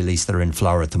Nearine lilies that are in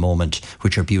flower at the moment,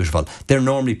 which are beautiful. They're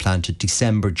normally planted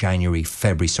December, January,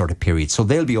 February sort of period. So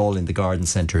they'll be all in the garden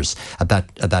centres at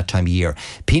that time of year.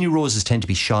 Peony roses tend to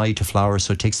be shy to flower,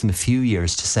 so it takes them a few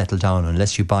years to settle down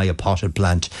unless you buy a potted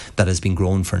plant that has been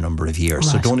grown for a number of years.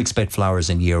 Right. So don't expect flowers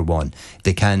in year one.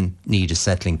 They can need a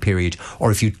settling period. Or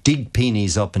if you dig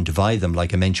peonies up and divide them,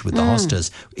 like I mentioned with the hostas,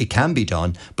 it can be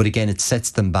done, but again, it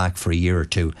sets them back for a year or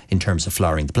two in terms of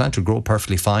flowering. The plant will grow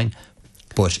perfectly fine,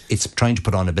 but it's trying to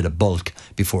put on a bit of bulk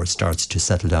before it starts to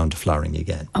settle down to flowering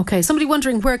again. Okay, somebody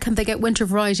wondering where can they get winter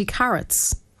variety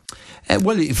carrots?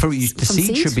 Well, the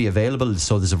seed should be available.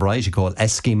 So there's a variety called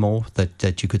Eskimo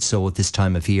that you could sow at this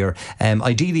time of year.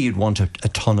 Ideally, you'd want a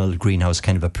tunnel greenhouse,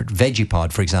 kind of a veggie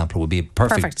pod, for example, would be a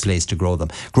perfect place to grow them.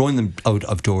 Growing them out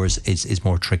of doors is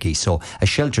more tricky. So a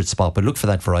sheltered spot, but look for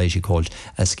that variety called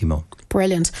Eskimo.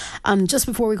 Brilliant. And just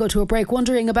before we go to a break,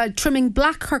 wondering about trimming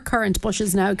blackcurrant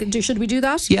bushes now. Should we do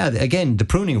that? Yeah, again, the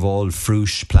pruning of all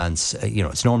fruit plants,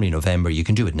 it's normally November. You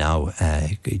can do it now.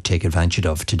 Take advantage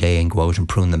of today and go out and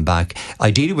prune them back.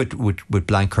 Ideally with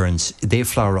blackcurrants, they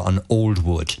flower on old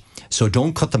wood. So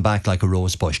don't cut them back like a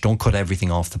rose bush. Don't cut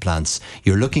everything off the plants.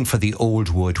 You're looking for the old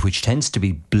wood, which tends to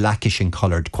be blackish in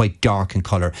colour, quite dark in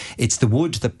colour. It's the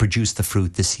wood that produced the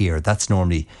fruit this year. That's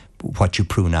normally what you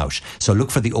prune out. So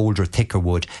look for the older, thicker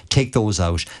wood. Take those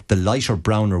out. The lighter,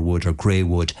 browner wood or grey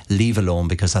wood, leave alone,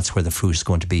 because that's where the fruit is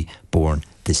going to be born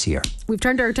this year. We've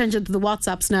turned our attention to the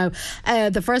WhatsApps now.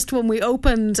 The first one we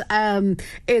opened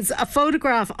is a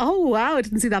photograph. Oh wow, I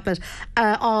didn't see that bit.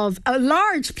 Of a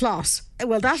large plot.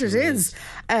 Well, that sure it is.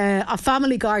 A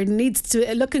family garden needs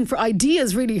to looking for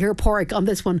ideas really here, Porrick, on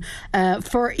this one.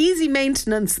 For easy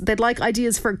maintenance, they'd like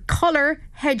ideas for colour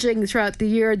hedging throughout the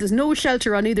year. There's no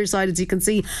shelter on either side, as you can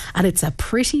see, and it's a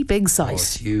pretty big site.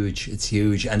 It's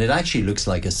huge, and it actually looks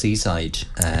like a seaside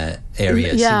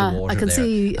area. Yeah, see the water I can there.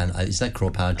 see. And is that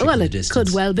Croagh Patrick? Well, in the it distance?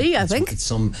 could well be. I think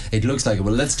it looks like it.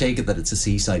 Well, let's take it that it's a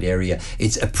seaside area.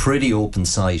 It's a pretty open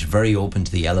site, very open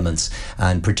to the elements,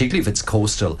 and particularly if it's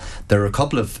coastal. There are a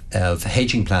couple of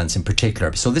hedging plants in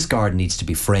particular. So this garden needs to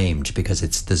be framed because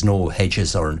there's no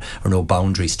hedges or no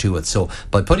boundaries to it. So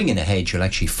by putting in a hedge, you'll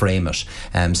actually frame it.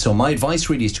 So my advice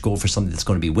really is to go for something that's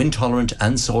going to be wind tolerant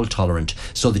and soil tolerant.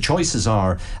 So the choices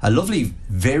are a lovely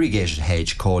variegated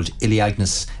hedge called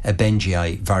Elaeagnus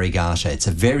ebengii variegata. It's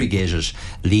a variegated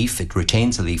leaf. It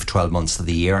retains a leaf 12 months of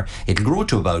the year. It'll grow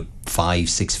to about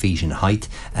 5-6 feet in height,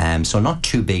 so not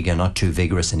too big and not too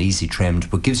vigorous and easy trimmed,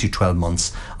 but gives you 12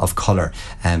 months of colour,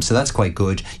 so that's quite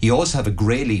good. You also have a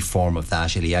grey leaf form of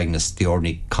that, Elaeagnus, the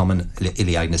ordinary common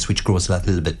Elaeagnus, which grows a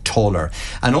little bit taller,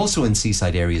 and also in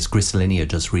seaside areas Gristolinia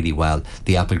does really well,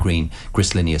 the apple green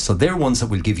Gristolinia. So they're ones that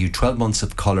will give you 12 months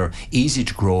of colour, easy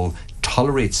to grow,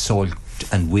 tolerate soil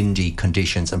and windy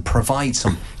conditions, and provide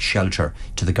some shelter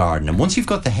to the garden. And once you've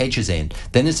got the hedges in,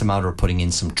 then it's a matter of putting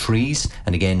in some trees.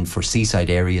 And again, for seaside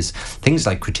areas, things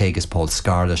like Crataegus Paul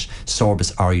Scarlet,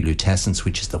 Sorbus aureolutescens,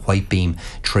 which is the white beam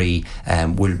tree,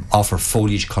 will offer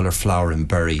foliage, colour, flower and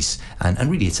berries,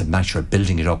 and really it's a matter of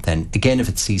building it up then. Again, if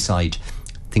it's seaside,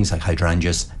 things like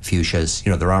hydrangeas, fuchsias,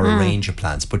 there are a range of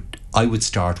plants, but I would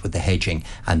start with the hedging,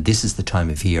 and this is the time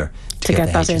of year to get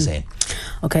the hedges in.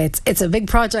 Okay, it's a big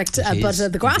project, but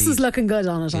the grass is looking good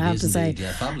on it, I have to say.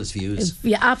 Yeah, fabulous views.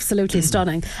 Yeah, absolutely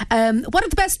stunning. What are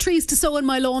the best trees to sow in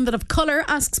my lawn that have colour,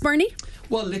 asks Bernie?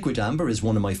 Well, liquid amber is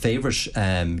one of my favourite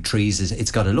trees.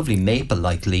 It's got a lovely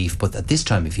maple-like leaf, but at this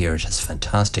time of year it has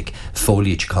fantastic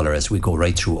foliage colour as we go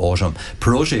right through autumn.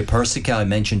 Perosia persica, I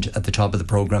mentioned at the top of the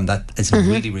programme, that is a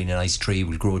really, really nice tree.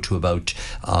 Will grow to about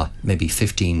maybe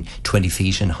 15, 20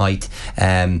 feet in height.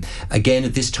 Again,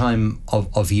 at this time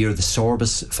of year, the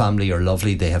Sorbus family are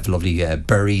lovely. They have lovely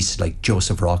berries, like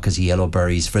Joseph Rock has yellow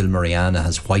berries, Vril Mariana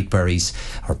has white berries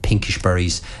or pinkish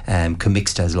berries,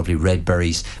 Comixta has lovely red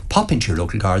berries. Pop into your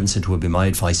local garden centre would be my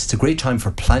advice. It's a great time for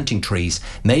planting trees.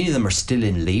 Many of them are still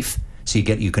in leaf, so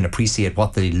you can appreciate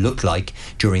what they look like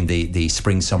during the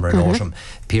spring, summer and autumn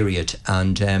period,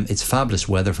 and it's fabulous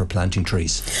weather for planting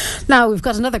trees. Now we've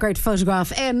got another great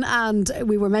photograph in, and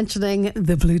we were mentioning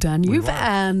the Blue Danube,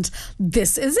 and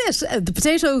this is it. The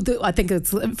potato, I think it's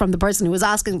from the person who was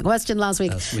asking the question last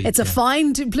week. It's a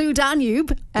fine Blue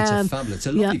Danube. It's fabulous. It's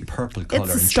a lovely purple colour,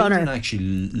 it's a and stunner. Children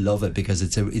actually love it because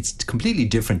it's completely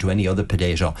different to any other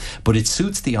potato, but it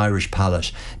suits the Irish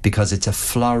palate because it's a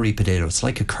flowery potato. It's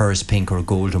like a Kerr's Pink or a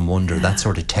Golden Wonder, that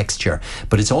sort of texture,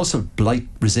 but it's also blight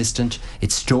resistant.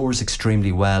 It stores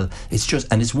extremely well.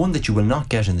 It's one that you will not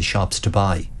get in the shops to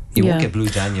buy. You won't get Blue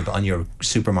Danube on your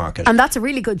supermarket. And that's a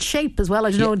really good shape as well.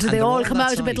 I don't know, do they all come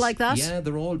out a bit like that? Yeah,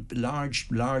 they're all large.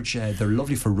 They're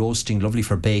lovely for roasting, lovely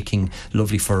for baking,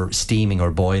 lovely for steaming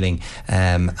or boiling,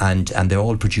 and they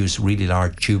all produce really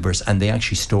large tubers, and they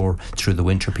actually store through the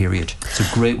winter period. It's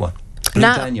a great one. Blue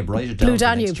Danube, write it down. Blue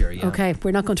Danube. Next year, yeah. Okay,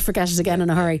 we're not going to forget it again in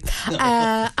a hurry.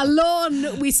 A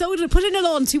lawn, we put in a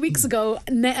lawn 2 weeks ago,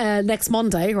 next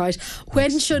Monday, right?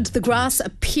 When should the grass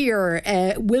appear?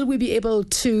 Will we be able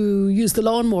to use the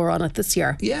lawnmower on it this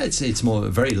year? Yeah, it's more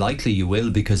very likely you will,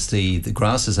 because the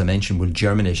grass, as I mentioned, will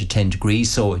germinate at 10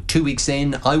 degrees. So 2 weeks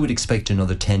in, I would expect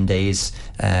another 10 days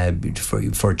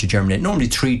for it to germinate. Normally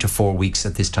 3 to 4 weeks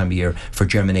at this time of year for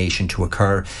germination to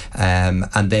occur.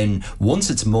 And then once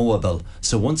it's mowable,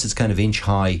 so once it's kind of inch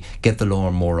high, get the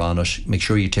lawnmower on it. Make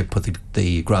sure you put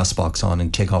the grass box on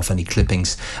and take off any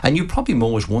clippings. And you probably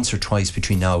mow it once or twice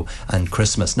between now and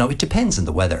Christmas. Now, it depends on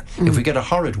the weather. If we get a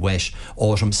horrid wet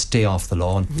autumn, stay off the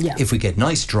lawn. Yeah. If we get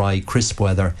nice, dry, crisp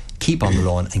weather, keep on the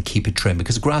lawn and keep it trimmed,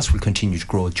 because grass will continue to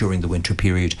grow during the winter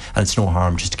period, and it's no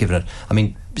harm just to give it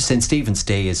St. Stephen's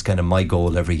Day is kind of my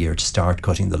goal every year, to start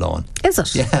cutting the lawn. Is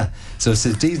it? Yeah. So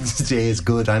St. Stephen's Day is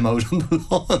good. I'm out on the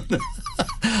lawn.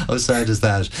 How sad is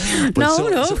that?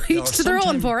 But each to their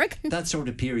own, Porrick. That sort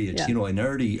of period, in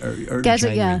early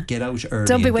January, get out early.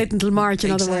 Don't be waiting until March,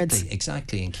 in other words.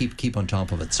 Exactly, and keep on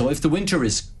top of it. So if the winter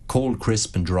is cold,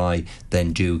 crisp and dry,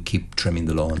 then do keep trimming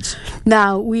the lawns.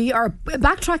 Now, we are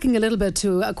backtracking a little bit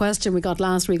to a question we got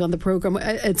last week on the programme.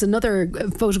 It's another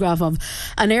photograph of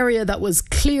an area that was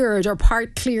cleared or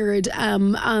part cleared,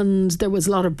 and there was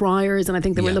a lot of briars, and I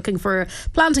think they were looking for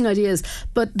planting ideas,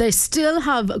 but they still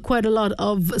have quite a lot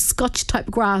of scotch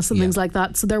type grass and things like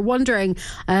that. So they're wondering,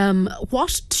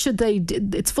 what should they do?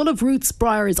 It's full of roots,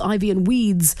 briars, ivy and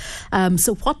weeds.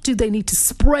 So what do they need to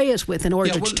spray it with in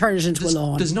order to turn it into a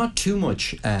lawn? There's not too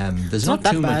much. There's not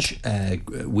too much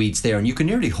weeds there, and you can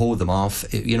nearly hold them off,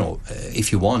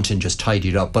 if you want, and just tidy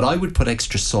it up. But I would put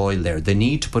extra soil there. They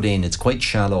need to put in. It's quite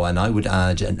shallow, and I would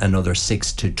add another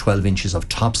 6 to 12 inches of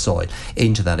topsoil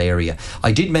into that area.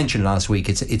 I did mention last week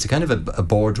it's a kind of a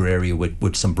border area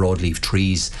with some broadleaf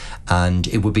trees, and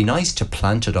it would be nice to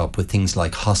plant it up with things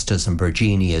like hostas and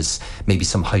virginias, maybe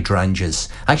some hydrangeas.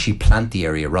 Actually plant the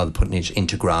area rather than putting it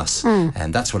into grass,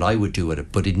 and that's what I would do with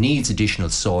it. But it needs additional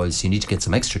soil, so you need to get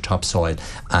some extra topsoil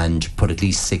and put at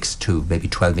least 6 to maybe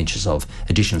 12 inches of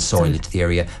additional soil into the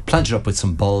area. Plant it up with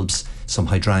some bulbs, some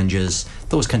hydrangeas,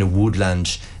 those kind of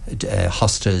woodland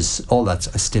hostas, all that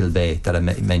stilbe that I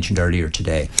mentioned earlier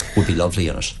today would be lovely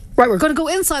in it. Right, we're going to go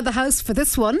inside the house for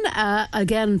this one.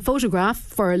 Again, photograph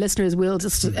for our listeners. We'll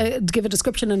just give a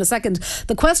description in a second.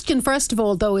 The question, first of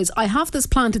all, though, is I have this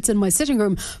plant. It's in my sitting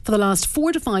room for the last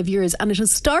 4 to 5 years, and it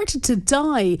has started to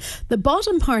die. The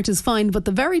bottom part is fine, but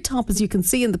the very top, as you can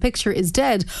see in the picture, is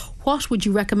dead. What would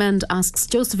you recommend, asks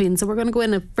Josephine. So we're going to go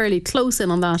in a fairly close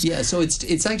in on that. Yeah, so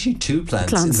it's actually two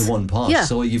plants in the one pot. Yeah.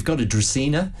 So you've got a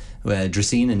Dracaena,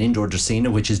 an indoor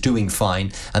Dracaena, which is doing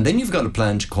fine. And then you've got a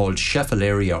plant called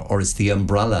Scheffeleria, or it's the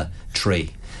umbrella tree.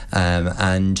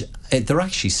 And they're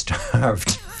actually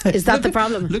starved. Is that the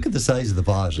problem? Look at the size of the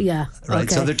pot. Yeah. Right.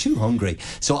 Okay. So they're too hungry.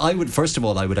 So I would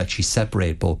actually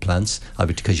separate both plants.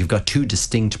 Because you've got two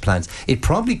distinct plants. It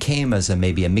probably came as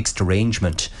maybe a mixed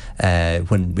arrangement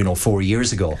when 4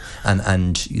 years ago,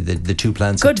 and the two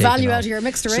plants. Good value out of your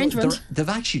mixed arrangement. So they've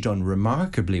actually done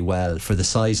remarkably well for the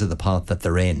size of the pot that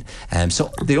they're in.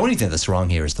 So the only thing that's wrong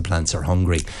here is the plants are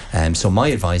hungry. So my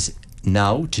advice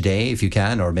now, today, if you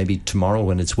can, or maybe tomorrow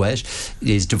when it's wet,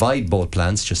 is divide both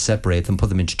plants, just separate them, put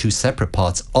them into two separate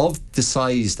pots of the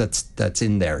size that's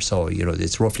in there. So,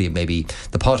 it's roughly, maybe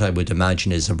the pot I would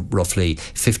imagine is roughly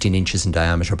 15 inches in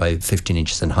diameter by 15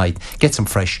 inches in height. Get some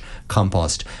fresh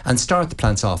compost and start the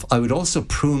plants off. I would also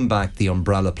prune back the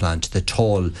umbrella plant, the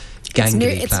tall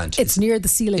gangly plant. It's near the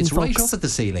ceiling, It's folks. right up at the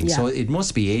ceiling, Yeah. so it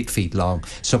must be 8 feet long.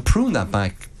 So prune that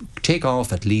back, take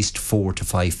off at least 4 to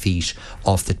 5 feet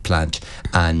off the plant,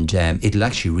 and it'll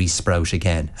actually re-sprout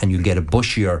again, and you'll get a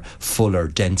bushier, fuller,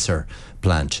 denser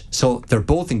plant. So they're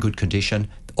both in good condition.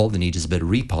 All they need is a bit of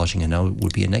repotting, and now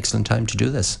would be an excellent time to do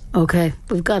this. Okay,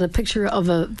 we've got a picture of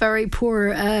a very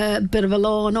poor bit of a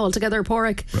lawn altogether,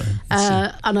 Porrick.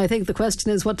 Right. And I think the question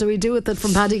is, what do we do with it,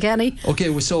 from Paddy Kenny?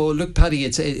 Okay, so look, Paddy,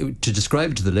 to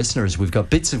describe to the listeners, we've got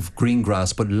bits of green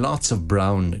grass, but lots of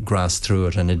brown grass through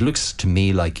it, and it looks to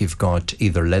me like you've got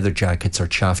either leather jackets or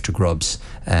chafter grubs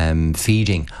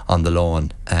feeding on the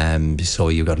lawn. So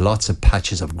you've got lots of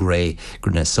patches of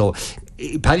greyness. So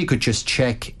Paddy could just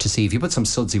check to see if you put some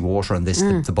sudsy water on this,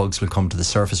 the bugs will come to the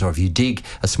surface, or if you dig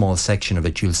a small section of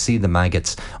it, you'll see the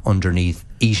maggots underneath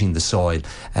eating the soil.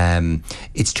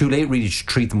 It's too late really to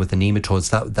treat them with the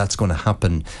nematodes. That's going to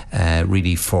happen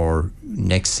really for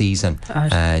next season.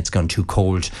 It's gone too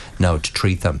cold now to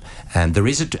treat them. There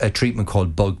is a treatment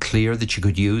called Bug Clear that you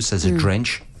could use as a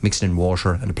drench, mix it in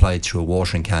water and apply it through a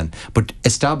watering can. But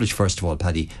establish first of all,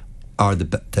 Paddy,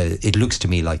 it looks to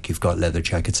me like you've got leather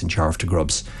jackets and Charfta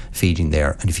grubs feeding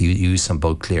there, and if you use some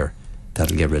Bug Clear,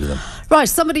 that'll get rid of them. Right,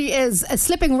 somebody is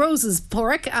slipping roses,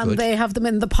 Porrick, and Good. They have them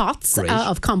in the pots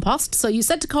of compost. So you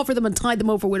said to cover them and tie them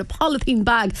over with a polythene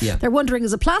bag. Yeah. They're wondering,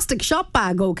 is a plastic shop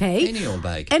bag okay? Any old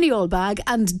bag. Any old bag.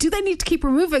 And do they need to keep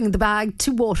removing the bag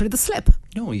to water the slip?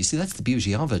 No, you see, that's the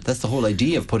beauty of it. That's the whole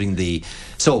idea of putting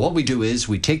So what we do is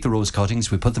we take the rose cuttings,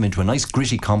 we put them into a nice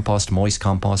gritty compost, moist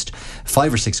compost,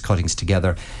 5 or 6 cuttings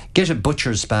together. Get a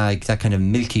butcher's bag, that kind of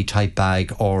milky type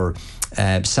bag, or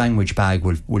sandwich bag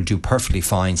will do perfectly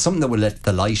fine. Something that will let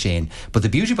the light in. But the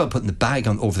beauty about putting the bag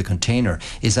on over the container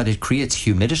is that it creates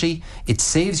humidity. It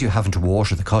saves you having to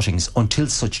water the cuttings until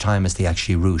such time as they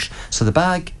actually root. So the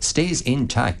bag stays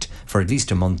intact for at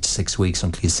least a month to 6 weeks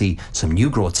until you see some new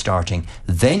growth starting.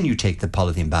 Then you take the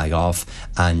polythene bag off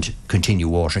and continue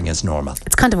watering as normal.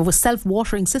 It's kind of a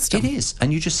self-watering system. It is.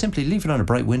 And you just simply leave it on a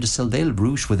bright windowsill. They'll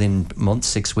root within months,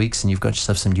 6 weeks, and you've got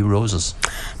yourself some new roses.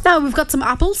 Now we've got some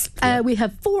apples. We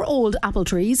have 4 old apple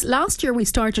trees. Last year we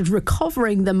started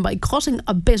recovering them by cutting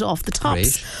a bit off the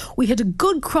tops. Great. We had a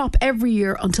good crop every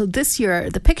year until this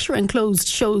year. The picture enclosed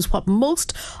shows what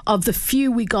most of the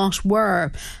few we got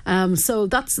were. So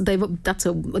that's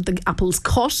the apples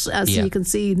cut, so you can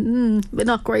see.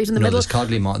 Not great in the middle. There's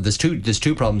codly moth. There's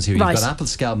two problems here. Right. You've got apple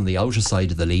scab on the outer side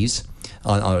of the leaves,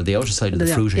 or the outer side of the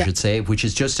fruit, I should say, which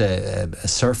is just a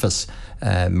surface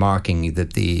marking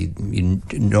that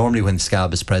normally when the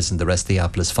scab is present, the rest of the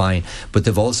apple is fine. But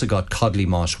they've also got codly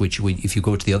moth, which if you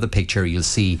go to the other picture, you'll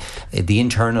see the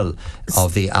internal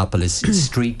of the apple is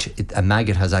streaked. A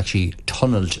maggot has actually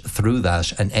tunnelled through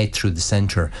that and ate through the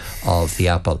centre of the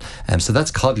apple. So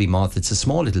that's codly moth. It's a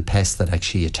small little pest that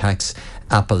actually attacks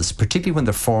apples, particularly when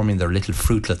they're forming their little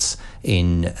fruitlets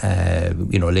in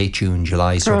late June,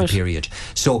 July sort of period.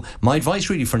 So my advice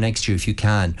really for next year, if you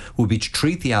can, would be to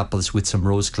treat the apples with some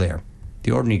Rose Clear,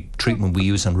 the ordinary treatment we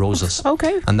use on roses.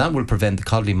 Okay. And that will prevent the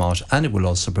codly moth, and it will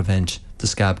also prevent the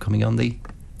scab coming on the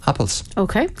apples.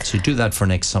 Okay. So do that for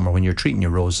next summer. When you're treating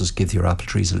your roses, give your apple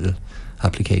trees a little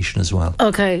application as well.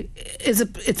 Okay. Is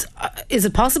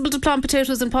it possible to plant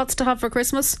potatoes in pots to have for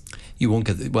Christmas? You won't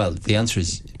get. Well, the answer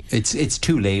is it's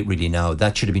too late really now.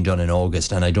 That should have been done in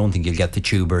August, and I don't think you'll get the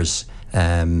tubers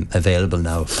available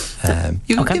now.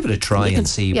 You can give it a try and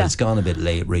see, but it's gone a bit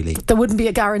late really. There wouldn't be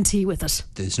a guarantee with it.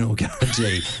 There's no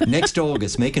guarantee. Next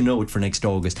August, make a note for next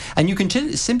August, and you can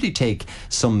simply take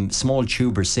some small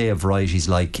tubers, say of varieties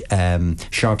like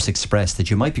Sharps Express that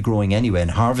you might be growing anyway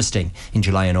and harvesting in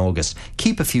July and August.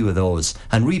 Keep a few of those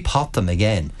and repot them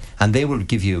again, and they will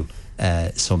give you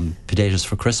some potatoes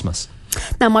for Christmas.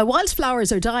 Now, my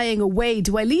wildflowers are dying away.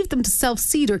 Do I leave them to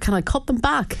self-seed or can I cut them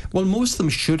back? Well, most of them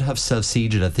should have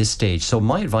self-seeded at this stage. So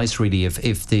my advice really,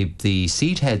 if the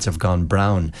seed heads have gone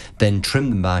brown, then trim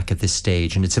them back at this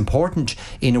stage. And it's important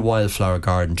in a wildflower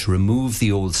garden to remove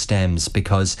the old stems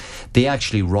because they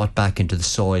actually rot back into the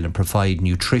soil and provide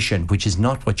nutrition, which is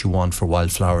not what you want for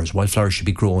wildflowers. Wildflowers should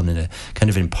be grown in a kind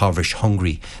of impoverished,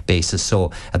 hungry basis.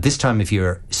 So at this time, if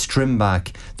you're trim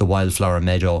back the wildflower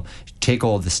meadow, take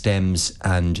all the stems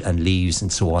and leaves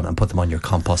and so on and put them on your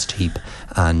compost heap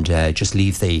and just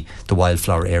leave the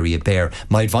wildflower area bare.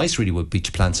 My advice really would be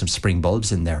to plant some spring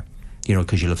bulbs in there,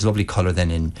 because you'll have lovely colour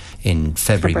then in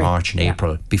February, March and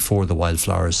April before the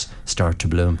wildflowers start to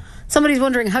bloom. Somebody's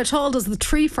wondering, how tall does the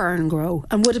tree fern grow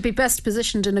and would it be best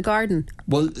positioned in a garden?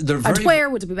 Well, where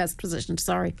would it be best positioned?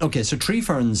 Sorry. Okay, so tree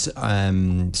ferns,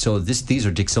 so these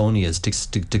are Dicksonias,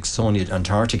 Dicksonia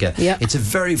antarctica. Yeah. It's a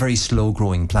very, very slow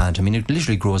growing plant. I mean, it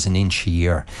literally grows an inch a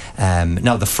year.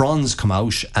 Now, the fronds come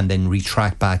out and then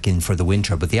retract back in for the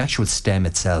winter, but the actual stem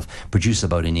itself produces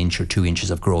about an inch or 2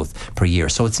 inches of growth per year.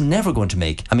 So it's never going to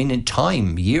make, in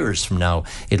time, years from now,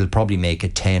 it'll probably make a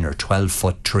 10 or 12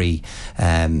 foot tree.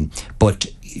 But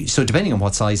so depending on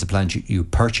what size of plant you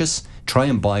purchase, try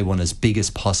and buy one as big as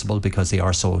possible because they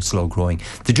are so slow growing.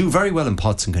 They do very well in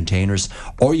pots and containers,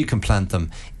 or you can plant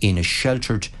them in a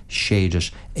sheltered,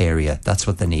 shaded area. That's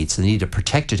what they need. So they need a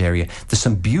protected area. There's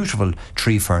some beautiful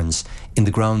tree ferns in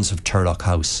the grounds of Turlock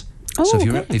House. So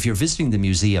if you're visiting the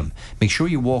museum, make sure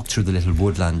you walk through the little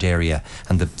woodland area,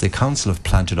 and the council have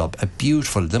planted up a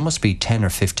beautiful, there must be 10 or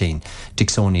 15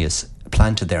 Dicksonias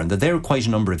planted there, and they're there quite a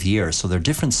number of years, so they're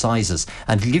different sizes,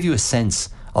 and it'll give you a sense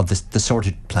of the sort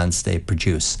of plants they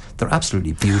produce. They're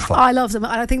absolutely beautiful. I love them,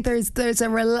 and I think they're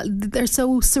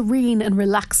so serene and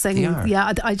relaxing. They are.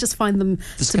 Yeah, I just find them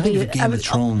There's to kind be of a Game of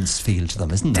Thrones feel to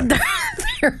them, isn't there?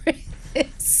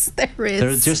 There is.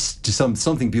 They're just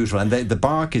something beautiful, and the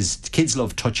bark is, kids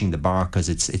love touching the bark because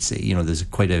it's there's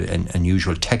quite an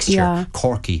unusual texture,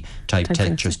 corky type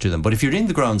textures to them. But if you're in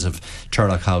the grounds of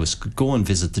Turlock House, go and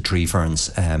visit the tree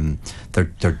ferns.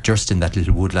 They're just in that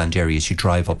little woodland area as you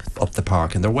drive up the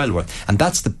park, and they're well worth. And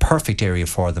that's the perfect area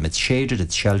for them. It's shaded,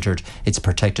 it's sheltered, it's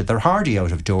protected. They're hardy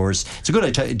out of doors. It's a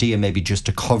good idea maybe just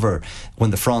to cover,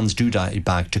 when the fronds do die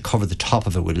back, to cover the top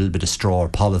of it with a little bit of straw or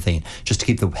polythene, just to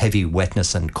keep the heavy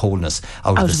wetness and coldness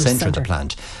out of the centre of the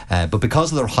plant. But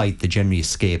because of their height, they generally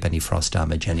escape any frost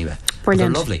damage anyway.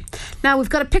 Brilliant. They're lovely. Now we've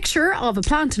got a picture of a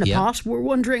plant in a pot. We're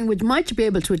wondering, might you be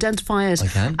able to identify it? I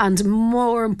can. And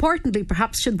more importantly,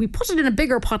 perhaps, should we put it in a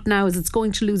bigger pot now, as it's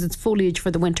going to lose its foliage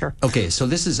for the winter? Okay, so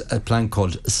this is a plant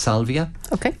called salvia.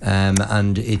 Okay.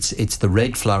 And it's the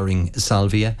red flowering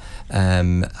salvia.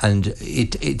 And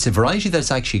it's a variety that's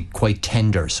actually quite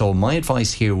tender. So my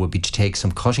advice here would be to take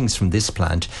some cuttings from this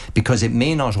plant, because it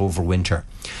may not overwinter.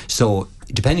 So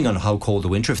depending on how cold the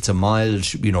winter, if it's a mild,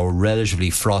 relatively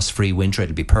frost-free winter,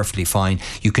 it'll be perfectly fine.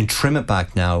 You can trim it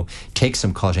back now, take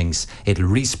some cuttings, it'll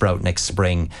re-sprout next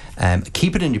spring.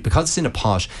 Keep it in, because it's in a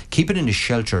pot, keep it in a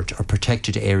sheltered or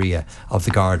protected area of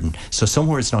the garden, so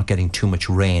somewhere it's not getting too much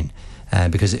rain.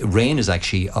 Because rain is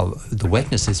actually, the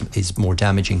wetness is more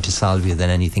damaging to salvia than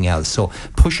anything else. So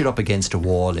push it up against a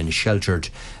wall in a sheltered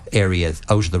area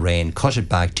out of the rain, cut it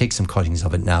back, take some cuttings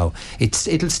of it now.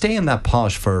 It'll stay in that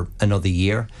pot for another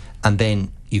year, and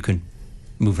then you can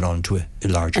move it on to a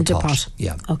larger pot.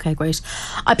 Yeah. Okay, great.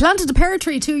 I planted a pear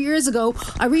tree 2 years ago.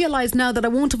 I realise now that I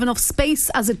won't have enough space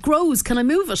as it grows. Can I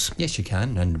move it? Yes, you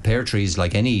can. And pear trees,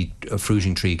 like any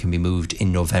fruiting tree, can be moved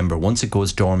in November. Once it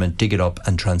goes dormant, dig it up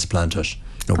and transplant it.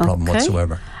 No problem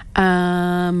whatsoever.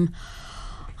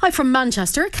 Hi from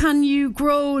Manchester. Can you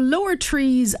grow lower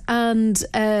trees, and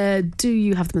do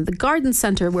you have them in the garden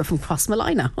centre? We're from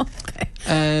Crossmolina. Okay.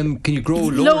 Can you grow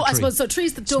lower trees? I suppose, so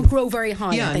trees that don't grow very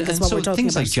high, I think is what we're talking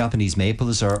things about. Like Japanese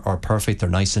maples are perfect. They're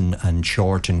nice and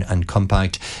short and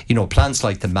compact. Plants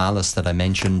like the malus that I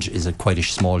mentioned is quite a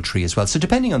small tree as well. So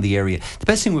depending on the area, the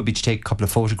best thing would be to take a couple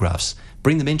of photographs,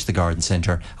 bring them into the garden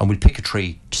centre, and we'll pick a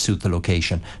tree to suit the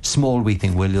location. Small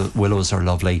weeping willows are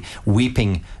lovely.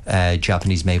 Weeping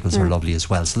Japanese maples are lovely as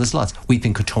well. So there's lots.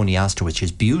 Weeping cotoneaster, which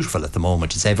is beautiful at the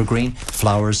moment. It's evergreen,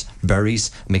 flowers, berries,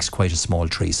 makes quite a small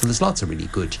tree. So there's lots of really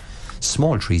good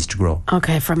small trees to grow.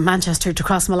 Okay, from Manchester to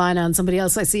Crossmolina, and somebody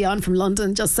else I see on from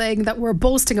London just saying that we're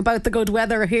boasting about the good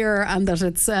weather here and that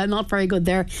it's not very good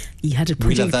there. He had it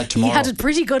pretty. We'll have that tomorrow. He had it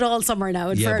pretty good all summer now.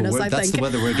 In fairness, but I that's think the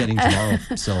weather we're getting tomorrow.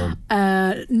 So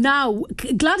now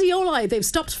gladioli, they've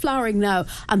stopped flowering now,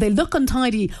 and they look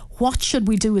untidy. What should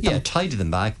we do with them? Yeah, tidy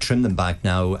them back, trim them back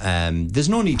now. There's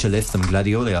no need to lift them.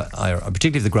 Gladioli,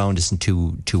 particularly if the ground isn't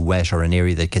too wet, or an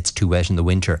area that gets too wet in the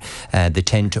winter, they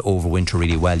tend to overwinter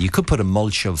really well. You could put a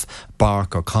mulch of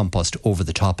bark or compost over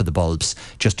the top of the bulbs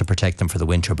just to protect them for the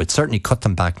winter, but certainly cut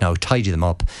them back now, tidy them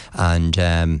up, and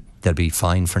they'll be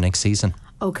fine for next season.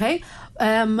 Okay.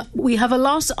 We have a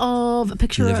lot of a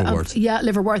picture liverwort. of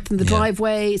liverwort in the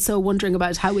driveway, so wondering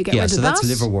about how we get rid of that. Yeah, so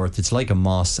that's liverwort. It's like a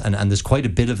moss, and there's quite a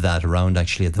bit of that around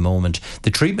actually at the moment. The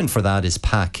treatment for that is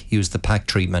PAC. Use the PAC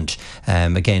treatment.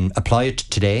 Again, apply it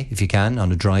today if you can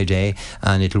on a dry day,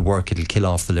 and it'll work. It'll kill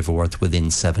off the liverwort within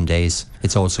 7 days.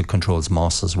 It also controls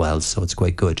moss as well, so it's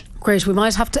quite good. Great, we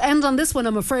might have to end on this one,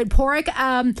 I'm afraid,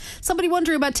 Pádraig. Somebody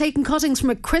wondering about taking cuttings from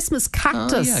a Christmas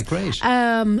cactus. Oh, yeah, great.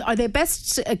 Are they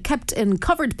best kept in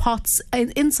covered pots,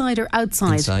 inside or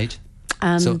outside? Inside.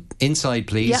 So inside,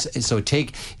 please. Yep. So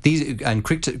take these, and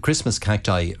Christmas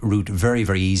cacti root very,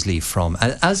 very easily from,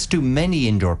 as do many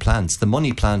indoor plants. The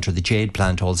money plant or the jade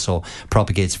plant also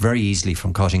propagates very easily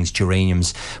from cuttings,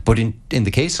 geraniums. But in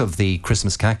the case of the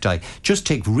Christmas cacti, just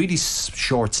take really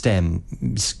short stem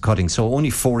cuttings, so only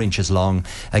 4 inches long.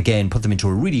 Again, put them into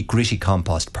a really gritty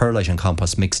compost, perlite and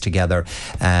compost mixed together,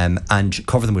 and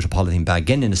cover them with a polythene bag.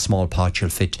 Again, in a small pot, you'll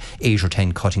fit 8 or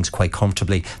 10 cuttings quite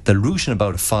comfortably. They'll root in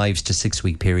about a 5 to 6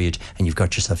 week period, and you've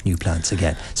got yourself new plants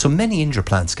again. So many indoor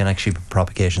plants can actually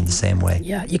propagate in the same way.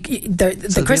 Yeah,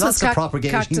 the Christmas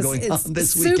cactus going is on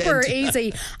this super weekend.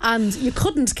 Easy, and you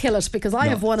couldn't kill it, because I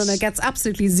have one and it gets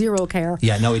absolutely zero care.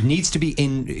 Yeah, no, it needs to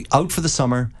be out for the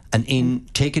summer, and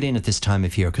take it in at this time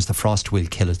of year, because the frost will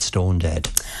kill it stone dead.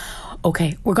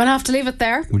 Okay, we're going to have to leave it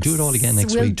there. We'll do it all again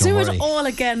next week. We'll do it all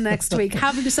again next week.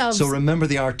 Have yourselves. So remember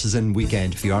the Artisan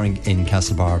Weekend. If you are in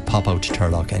Castlebar, pop out to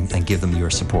Turlock and give them your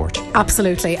support.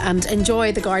 Absolutely, and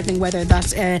enjoy the gardening weather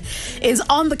that is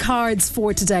on the cards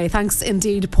for today. Thanks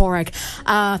indeed, Pádraig.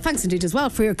 Thanks indeed as well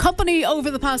for your company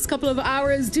over the past couple of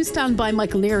hours. Do stand by.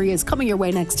 Michael Leary is coming your way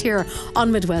next here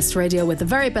on Midwest Radio with the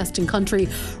very best in country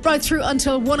right through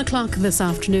until 1 o'clock this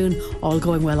afternoon. All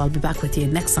going well, I'll be back with you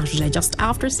next Saturday just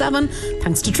after 7.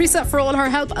 Thanks to Teresa for all her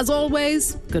help as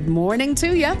always. Good morning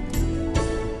to you.